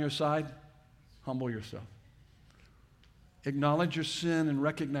God on your side? Humble yourself. Acknowledge your sin and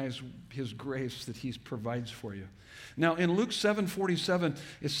recognize his grace that he provides for you. Now, in Luke 7:47,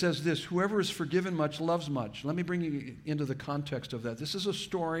 it says this, whoever is forgiven much loves much. Let me bring you into the context of that. This is a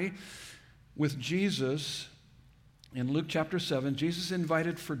story with Jesus in Luke chapter 7. Jesus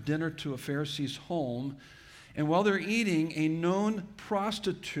invited for dinner to a Pharisee's home, and while they're eating, a known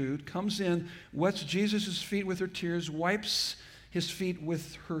prostitute comes in, wets Jesus' feet with her tears, wipes his feet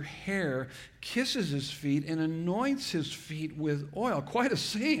with her hair, kisses his feet, and anoints his feet with oil. Quite a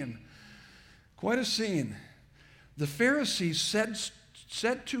scene. Quite a scene. The Pharisee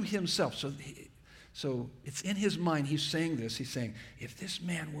said to himself, so it's in his mind, he's saying this, he's saying, if this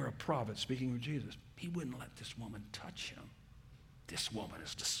man were a prophet, speaking of Jesus, he wouldn't let this woman touch him. This woman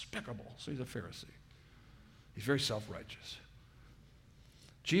is despicable. So he's a Pharisee. He's very self-righteous.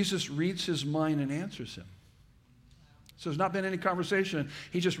 Jesus reads his mind and answers him. So there's not been any conversation.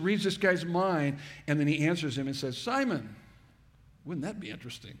 He just reads this guy's mind, and then he answers him and says, Simon, wouldn't that be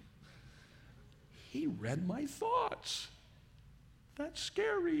interesting? He read my thoughts. That's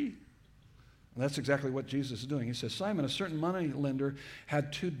scary. And that's exactly what Jesus is doing. He says, Simon, a certain money lender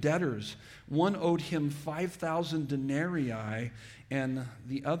had two debtors. One owed him 5,000 denarii and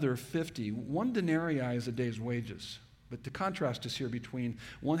the other 50. 1 denarii is a day's wages. But the contrast is here between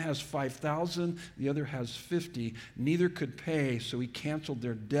one has 5,000, the other has 50. Neither could pay, so he canceled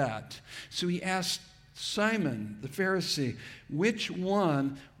their debt. So he asked Simon, the Pharisee, which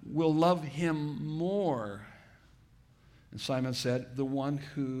one will love him more? And Simon said, the one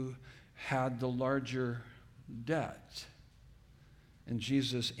who had the larger debt. And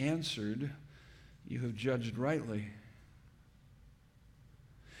Jesus answered, you have judged rightly.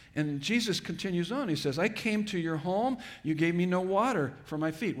 And Jesus continues on. He says, I came to your home. You gave me no water for my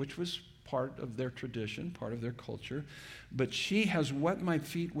feet, which was part of their tradition, part of their culture. But she has wet my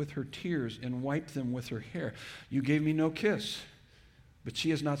feet with her tears and wiped them with her hair. You gave me no kiss, but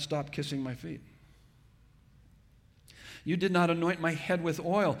she has not stopped kissing my feet. You did not anoint my head with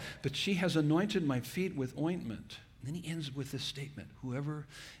oil, but she has anointed my feet with ointment. And then he ends with this statement, whoever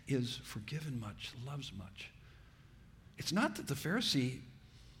is forgiven much loves much. It's not that the Pharisee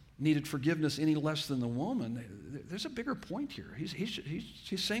needed forgiveness any less than the woman. There's a bigger point here.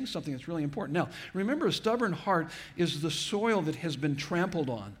 He's saying something that's really important. Now, remember, a stubborn heart is the soil that has been trampled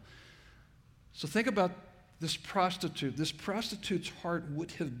on. So think about this prostitute. This prostitute's heart would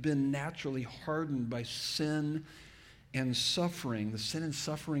have been naturally hardened by sin and suffering, the sin and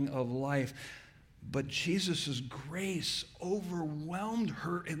suffering of life. But Jesus' grace overwhelmed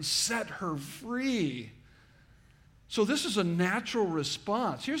her and set her free. So this is a natural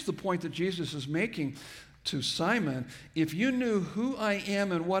response. Here's the point that Jesus is making to Simon. If you knew who I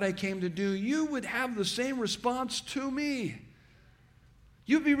am and what I came to do, you would have the same response to me.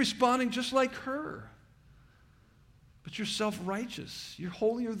 You'd be responding just like her. But you're self-righteous. You're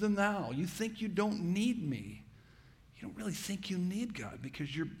holier than thou. You think you don't need me. You don't really think you need God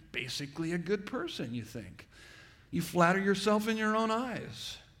because you're basically a good person, you think. You flatter yourself in your own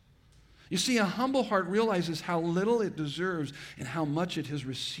eyes. You see, a humble heart realizes how little it deserves and how much it has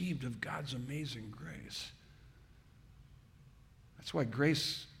received of God's amazing grace. That's why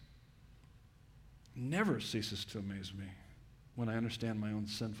grace never ceases to amaze me when I understand my own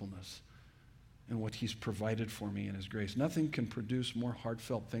sinfulness and what he's provided for me in his grace. Nothing can produce more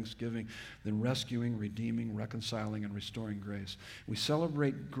heartfelt thanksgiving than rescuing, redeeming, reconciling, and restoring grace. We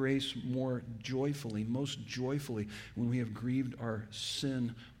celebrate grace more joyfully, most joyfully, when we have grieved our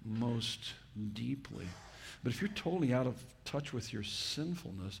sin most deeply. But if you're totally out of touch with your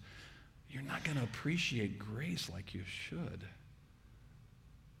sinfulness, you're not going to appreciate grace like you should.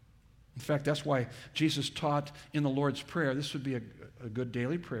 In fact, that's why Jesus taught in the Lord's Prayer. This would be a good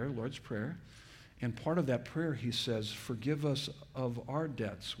daily prayer, Lord's Prayer. And part of that prayer, he says, forgive us of our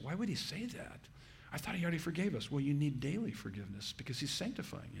debts. Why would he say that? I thought he already forgave us. Well, you need daily forgiveness because he's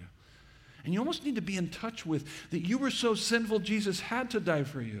sanctifying you. And you almost need to be in touch with that you were so sinful, Jesus had to die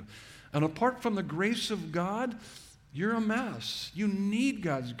for you. And apart from the grace of God, you're a mess. You need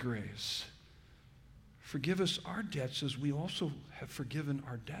God's grace. Forgive us our debts as we also have forgiven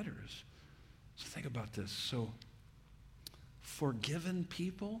our debtors. So think about this. So forgiven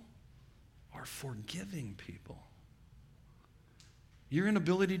people are forgiving people. Your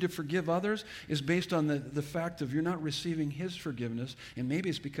inability to forgive others is based on the fact of you're not receiving his forgiveness, and maybe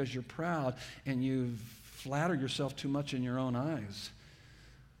it's because you're proud and you've flatter yourself too much in your own eyes.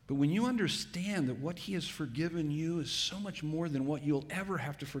 But when you understand that what he has forgiven you is so much more than what you'll ever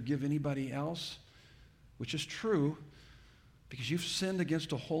have to forgive anybody else, which is true, because you've sinned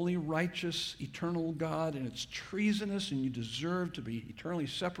against a holy, righteous, eternal God, and it's treasonous, and you deserve to be eternally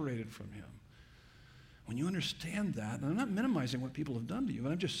separated from him. When you understand that, and I'm not minimizing what people have done to you,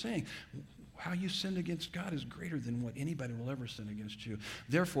 but I'm just saying how you sinned against God is greater than what anybody will ever sin against you.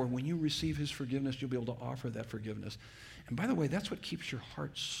 Therefore, when you receive his forgiveness, you'll be able to offer that forgiveness. And by the way, that's what keeps your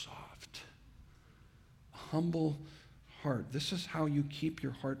heart soft. A humble heart. This is how you keep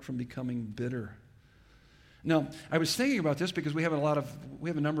your heart from becoming bitter. Now, I was thinking about this because we have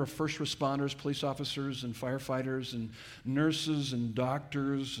a number of first responders, police officers and firefighters and nurses and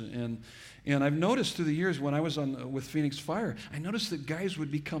doctors, and I've noticed through the years when I was with Phoenix Fire, I noticed that guys would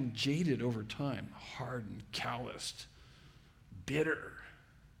become jaded over time, hardened, calloused, bitter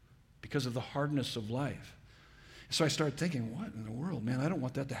because of the hardness of life. So I started thinking, what in the world, man, I don't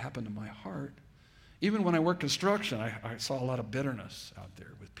want that to happen to my heart. Even when I worked construction, I saw a lot of bitterness out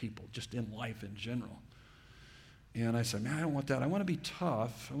there with people, just in life in general. And I said, man, I don't want that. I want to be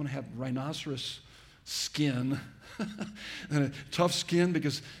tough. I want to have rhinoceros skin, and a tough skin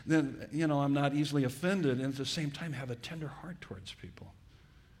because then, I'm not easily offended, and at the same time have a tender heart towards people.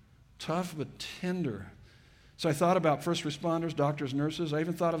 Tough but tender. So I thought about first responders, doctors, nurses. I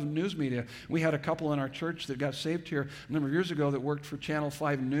even thought of news media. We had a couple in our church that got saved here a number of years ago that worked for Channel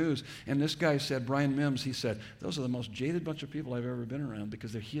 5 News. And this guy said, Brian Mims, he said, those are the most jaded bunch of people I've ever been around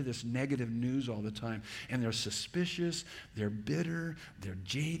because they hear this negative news all the time. And they're suspicious, they're bitter, they're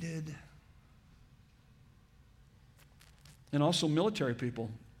jaded. And also military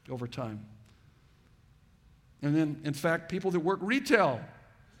people over time. And then, in fact, people that work retail.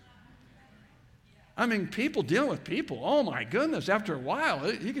 I mean, people dealing with people, oh my goodness, after a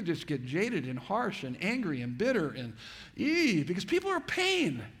while, you can just get jaded and harsh and angry and bitter and because people are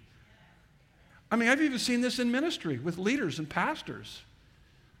pain. I mean, I've even seen this in ministry with leaders and pastors.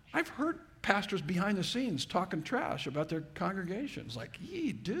 I've heard pastors behind the scenes talking trash about their congregations, like,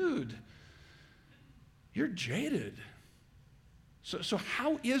 dude, you're jaded. So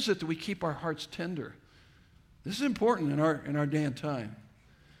how is it that we keep our hearts tender? This is important in our day and time.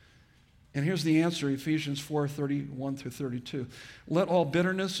 And here's the answer, Ephesians 4:31 through 32. Let all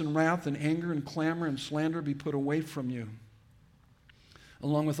bitterness and wrath and anger and clamor and slander be put away from you,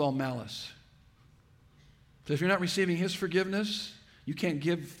 along with all malice. So if you're not receiving his forgiveness, you can't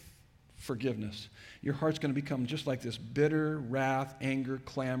give forgiveness. Your heart's going to become just like this: bitter, wrath, anger,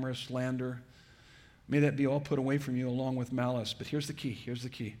 clamor, slander. May that be all put away from you along with malice. But here's the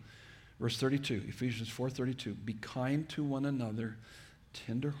key. Verse 32, Ephesians 4:32. Be kind to one another,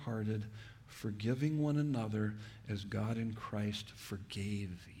 tender-hearted, forgiving one another as God in Christ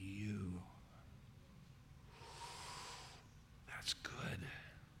forgave you. That's good.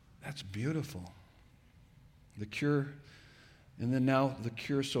 That's beautiful. The cure, and then now the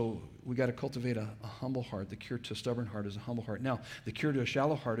cure, so we got to cultivate a humble heart. The cure to a stubborn heart is a humble heart. Now, the cure to a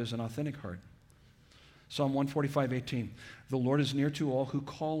shallow heart is an authentic heart. Psalm 145:18. The Lord is near to all who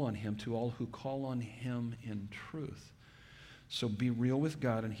call on him, to all who call on him in truth. So be real with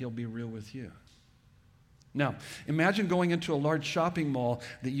God, and he'll be real with you. Now, imagine going into a large shopping mall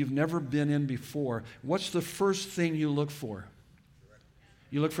that you've never been in before. What's the first thing you look for?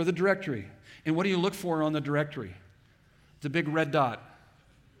 You look for the directory. And what do you look for on the directory? The big red dot.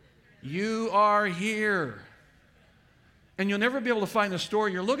 You are here. And you'll never be able to find the store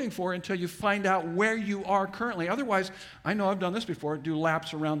you're looking for until you find out where you are currently. Otherwise, I know I've done this before, do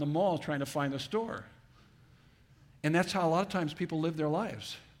laps around the mall trying to find the store. And that's how a lot of times people live their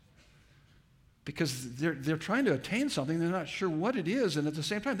lives. Because they're trying to attain something, they're not sure what it is, and at the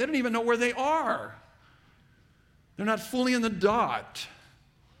same time, they don't even know where they are. They're not fully in the dot.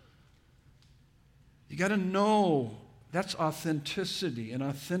 You got to know that's authenticity, an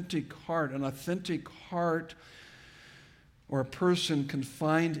authentic heart. An authentic heart, or a person can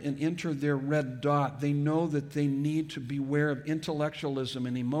find and enter their red dot. They know that they need to beware of intellectualism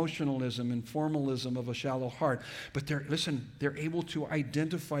and emotionalism and formalism of a shallow heart. But they're able to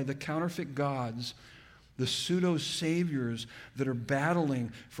identify the counterfeit gods, the pseudo-saviors that are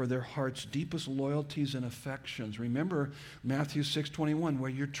battling for their heart's deepest loyalties and affections. Remember Matthew 6:21,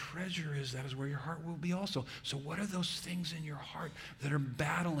 where your treasure is, that is where your heart will be also. So what are those things in your heart that are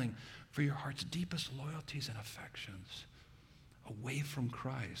battling for your heart's deepest loyalties and affections? Away from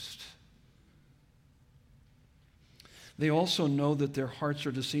Christ. They also know that their hearts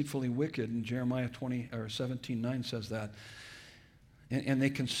are deceitfully wicked, and Jeremiah 17:9 says that. And they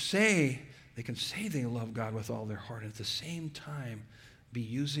can say they love God with all their heart, and at the same time be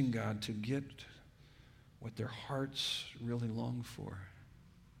using God to get what their hearts really long for.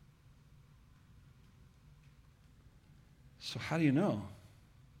 So how do you know?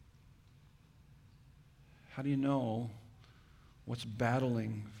 How do you know what's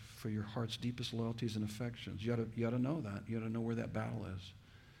battling for your heart's deepest loyalties and affections? You ought to know that. You ought to know where that battle is.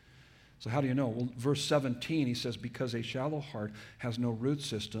 So how do you know? Well, verse 17, he says, because a shallow heart has no root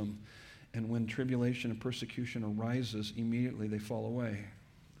system, and when tribulation and persecution arises, immediately they fall away.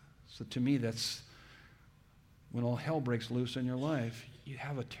 So to me, that's when all hell breaks loose in your life, you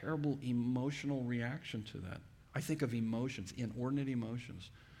have a terrible emotional reaction to that. I think of emotions, inordinate emotions.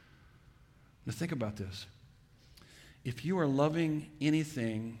 Now think about this. If you are loving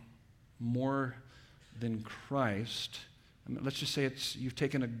anything more than Christ, I mean, let's just say you've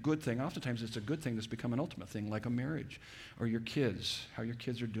taken a good thing. Oftentimes it's a good thing that's become an ultimate thing, like a marriage or your kids, how your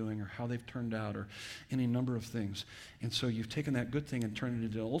kids are doing or how they've turned out or any number of things. And so you've taken that good thing and turned it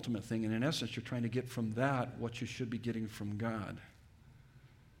into an ultimate thing. And in essence, you're trying to get from that what you should be getting from God.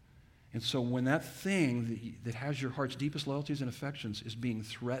 And so when that thing that has your heart's deepest loyalties and affections is being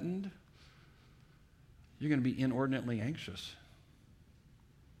threatened, you're going to be inordinately anxious.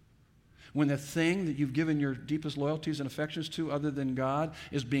 When the thing that you've given your deepest loyalties and affections to other than God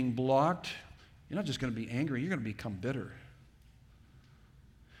is being blocked, you're not just going to be angry, you're going to become bitter.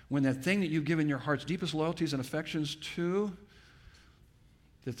 When that thing that you've given your heart's deepest loyalties and affections to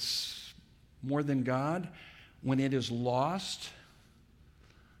that's more than God, when it is lost,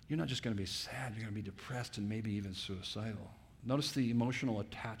 you're not just going to be sad, you're going to be depressed and maybe even suicidal. Notice the emotional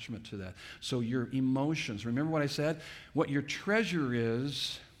attachment to that. So your emotions, remember what I said? What your treasure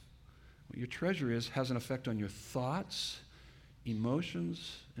is has an effect on your thoughts,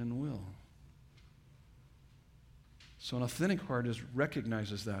 emotions, and will. So an authentic heart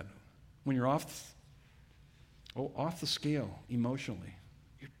recognizes that. When you're off the scale emotionally,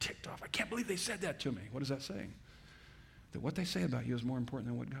 you're ticked off. I can't believe they said that to me. What is that saying? That what they say about you is more important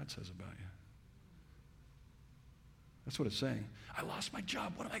than what God says about you. That's what it's saying. I lost my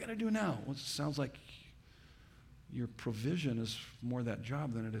job. What am I going to do now? Well, it sounds like your provision is more that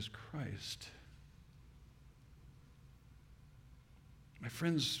job than it is Christ. My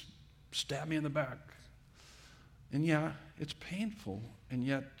friends stabbed me in the back. And yeah, it's painful, and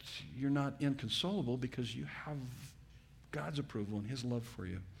yet you're not inconsolable because you have God's approval and His love for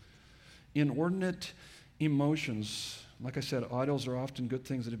you. Inordinate emotions, like I said, idols are often good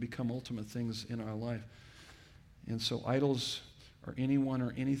things that have become ultimate things in our life. And so idols are anyone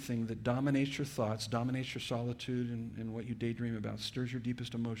or anything that dominates your thoughts, dominates your solitude and what you daydream about, stirs your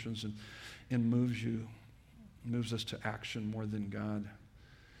deepest emotions and moves us to action more than God.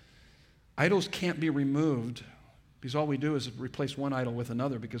 Idols can't be removed because all we do is replace one idol with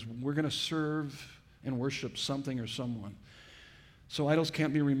another because we're going to serve and worship something or someone. So idols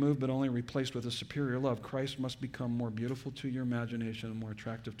can't be removed but only replaced with a superior love. Christ must become more beautiful to your imagination and more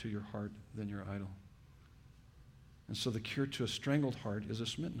attractive to your heart than your idol. And so the cure to a strangled heart is a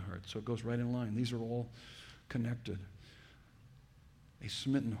smitten heart. So it goes right in line. These are all connected. A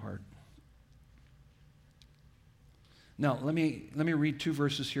smitten heart. Now, let me read 2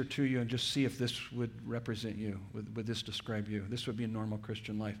 verses here to you and just see if this would represent you. Would this describe you? This would be a normal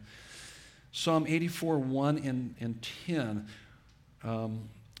Christian life. Psalm 84, 1 and 10.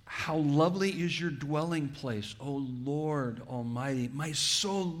 How lovely is your dwelling place, O Lord Almighty. My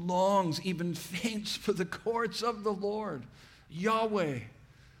soul longs, even faints, for the courts of the Lord. Yahweh,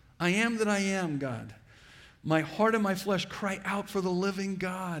 I am that I am, God. My heart and my flesh cry out for the living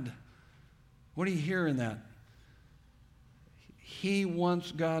God. What do you hear in that? He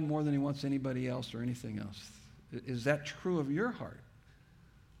wants God more than he wants anybody else or anything else. Is that true of your heart?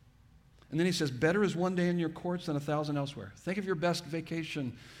 And then he says, better is one day in your courts than 1,000 elsewhere. Think of your best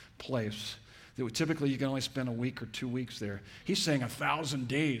vacation place that typically you can only spend a week or 2 weeks there. He's saying 1,000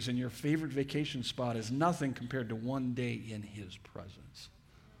 days in your favorite vacation spot is nothing compared to one day in his presence.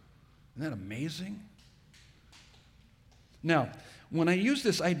 Isn't that amazing? Now, when I use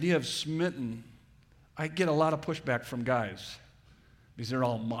this idea of smitten, I get a lot of pushback from guys because they're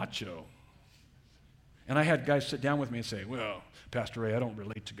all macho. And I had guys sit down with me and say, well, Pastor Ray, I don't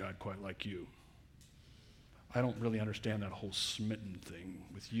relate to God quite like you. I don't really understand that whole smitten thing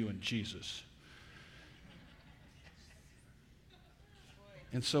with you and Jesus.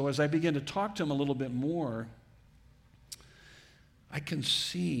 And so as I begin to talk to them a little bit more, I can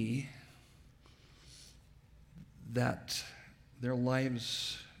see that their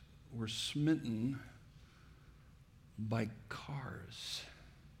lives were smitten by cars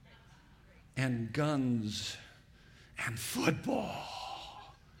and guns and football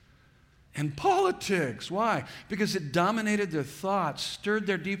and politics. Why? Because it dominated their thoughts, stirred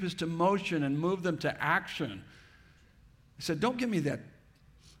their deepest emotion, and moved them to action. He said, don't give me that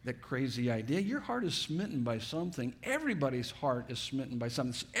crazy idea. Your heart is smitten by something. Everybody's heart is smitten by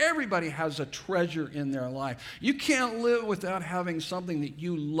something. Everybody has a treasure in their life. You can't live without having something that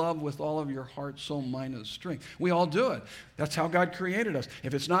you love with all of your heart, soul, mind, and strength. We all do it. That's how God created us.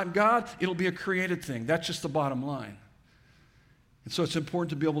 If it's not God, it'll be a created thing. That's just the bottom line. And so it's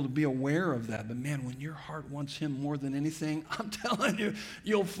important to be able to be aware of that. But man, when your heart wants Him more than anything, I'm telling you,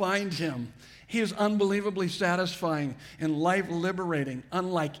 you'll find Him. He is unbelievably satisfying and life liberating,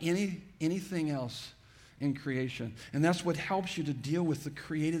 unlike anything else in creation. And that's what helps you to deal with the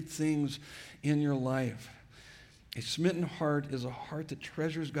created things in your life. A smitten heart is a heart that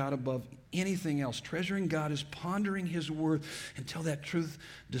treasures God above anything else. Treasuring God is pondering His word until that truth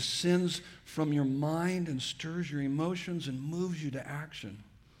descends from your mind and stirs your emotions and moves you to action.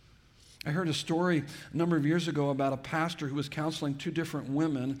 I heard a story a number of years ago about a pastor who was counseling two different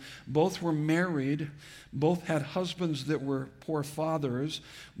women. Both were married. Both had husbands that were poor fathers.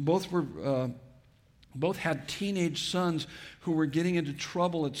 Both had teenage sons who were getting into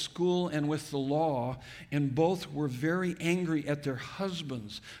trouble at school and with the law, and both were very angry at their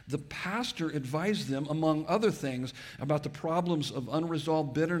husbands. The pastor advised them, among other things, about the problems of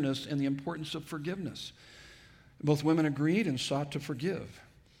unresolved bitterness and the importance of forgiveness. Both women agreed and sought to forgive.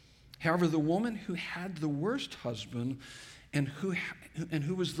 However, the woman who had the worst husband and who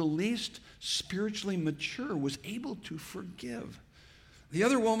was the least spiritually mature was able to forgive. The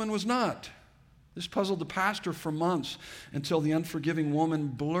other woman was not. This puzzled the pastor for months until the unforgiving woman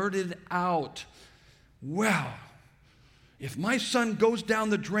blurted out, "Well, if my son goes down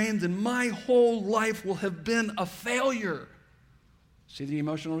the drain, then my whole life will have been a failure." See the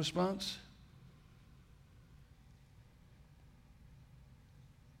emotional response?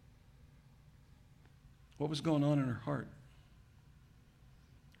 What was going on in her heart?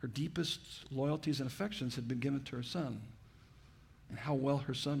 Her deepest loyalties and affections had been given to her son, and how well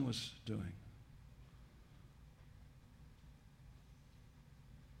her son was doing.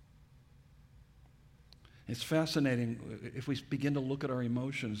 It's fascinating. If we begin to look at our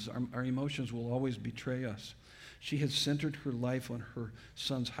emotions will always betray us. She had centered her life on her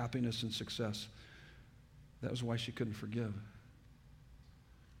son's happiness and success. That was why she couldn't forgive.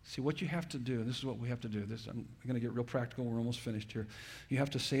 See, what you have to do, and this is what we have to do. I'm going to get real practical. We're almost finished here. You have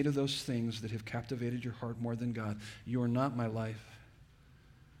to say to those things that have captivated your heart more than God, "You are not my life.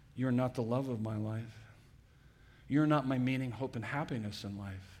 You are not the love of my life. You are not my meaning, hope, and happiness in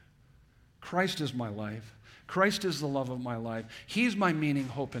life. Christ is my life. Christ is the love of my life. He's my meaning,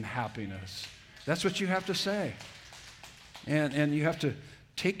 hope, and happiness." That's what you have to say. And you have to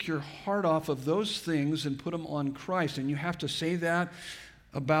take your heart off of those things and put them on Christ. And you have to say that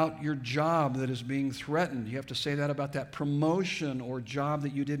about your job that is being threatened. You have to say that about that promotion or job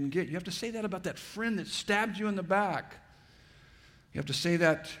that you didn't get. You have to say that about that friend that stabbed you in the back. You have to say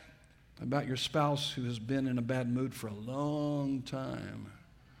that about your spouse who has been in a bad mood for a long time.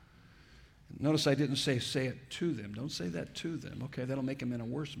 Notice I didn't say it to them. Don't say that to them. Okay, that'll make them in a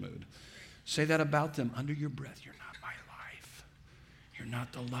worse mood. Say that about them under your breath. "You're not my life. You're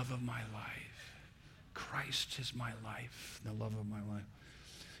not the love of my life. Christ is my life, the love of my life."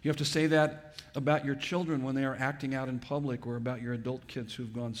 You have to say that about your children when they are acting out in public, or about your adult kids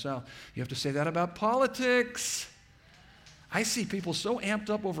who've gone south. You have to say that about politics. I see people so amped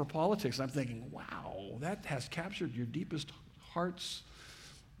up over politics. I'm thinking, wow, that has captured your deepest hearts,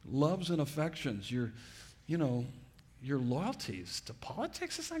 loves, and affections. Your loyalties to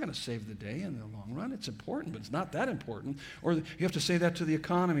politics. It's not going to save the day in the long run. It's important, but it's not that important. Or you have to say that to the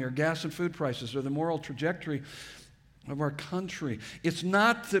economy, or gas and food prices, or the moral trajectory of our country. It's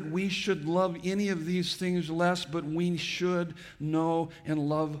not that we should love any of these things less, but we should know and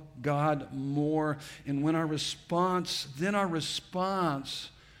love God more. And when our response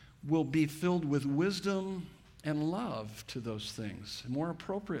will be filled with wisdom and love to those things, more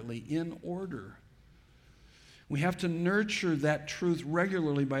appropriately, in order. We have to nurture that truth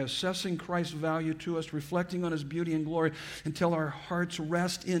regularly by assessing Christ's value to us, reflecting on His beauty and glory, until our hearts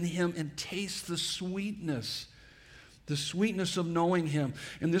rest in Him and taste the sweetness of knowing Him.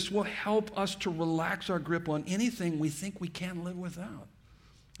 And this will help us to relax our grip on anything we think we can live without.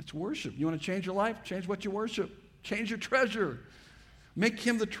 It's worship. You want to change your life? Change what you worship. Change your treasure. Make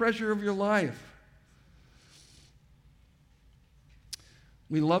Him the treasure of your life.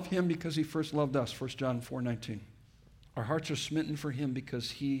 We love Him because He first loved us, 1 John 4:19. Our hearts are smitten for Him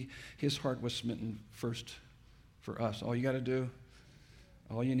because His heart was smitten first for us. All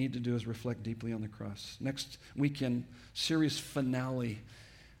you need to do is reflect deeply on the cross. Next weekend, series finale,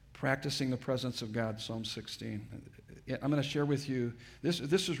 Practicing the presence of God, Psalm 16. I'm going to share with you, this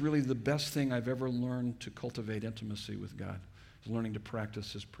is really the best thing I've ever learned to cultivate intimacy with God, is learning to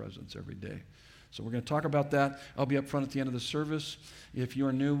practice his presence every day. So we're going to talk about that. I'll be up front at the end of the service. If you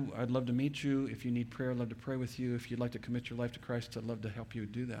are new, I'd love to meet you. If you need prayer, I'd love to pray with you. If you'd like to commit your life to Christ, I'd love to help you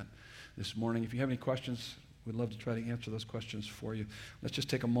do that this morning. If you have any questions, we'd love to try to answer those questions for you. Let's just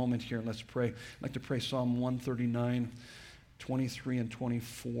take a moment here and let's pray. I'd like to pray Psalm 139, 23 and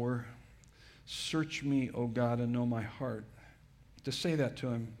 24. Search me, O God, and know my heart. Just say that to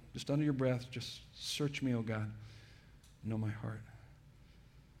him, just under your breath. Just search me, O God, and know my heart.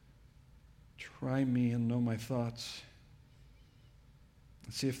 Try me and know my thoughts,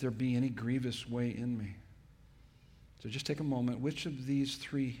 and see if there be any grievous way in me. So just take a moment. Which of these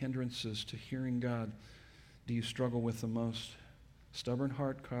three hindrances to hearing God do you struggle with the most? Stubborn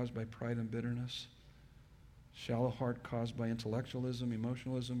heart caused by pride and bitterness? Shallow heart caused by intellectualism,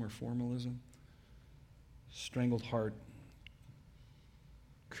 emotionalism, or formalism? Strangled heart.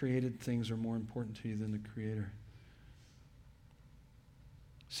 Created things are more important to you than the Creator.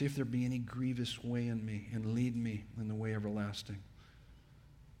 See if there be any grievous way in me, and lead me in the way everlasting.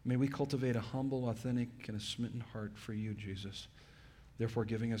 May we cultivate a humble, authentic, and a smitten heart for you, Jesus, therefore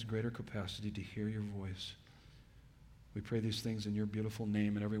giving us greater capacity to hear your voice. We pray these things in your beautiful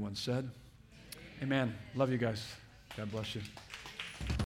name, and everyone said, Amen. Love you guys. God bless you.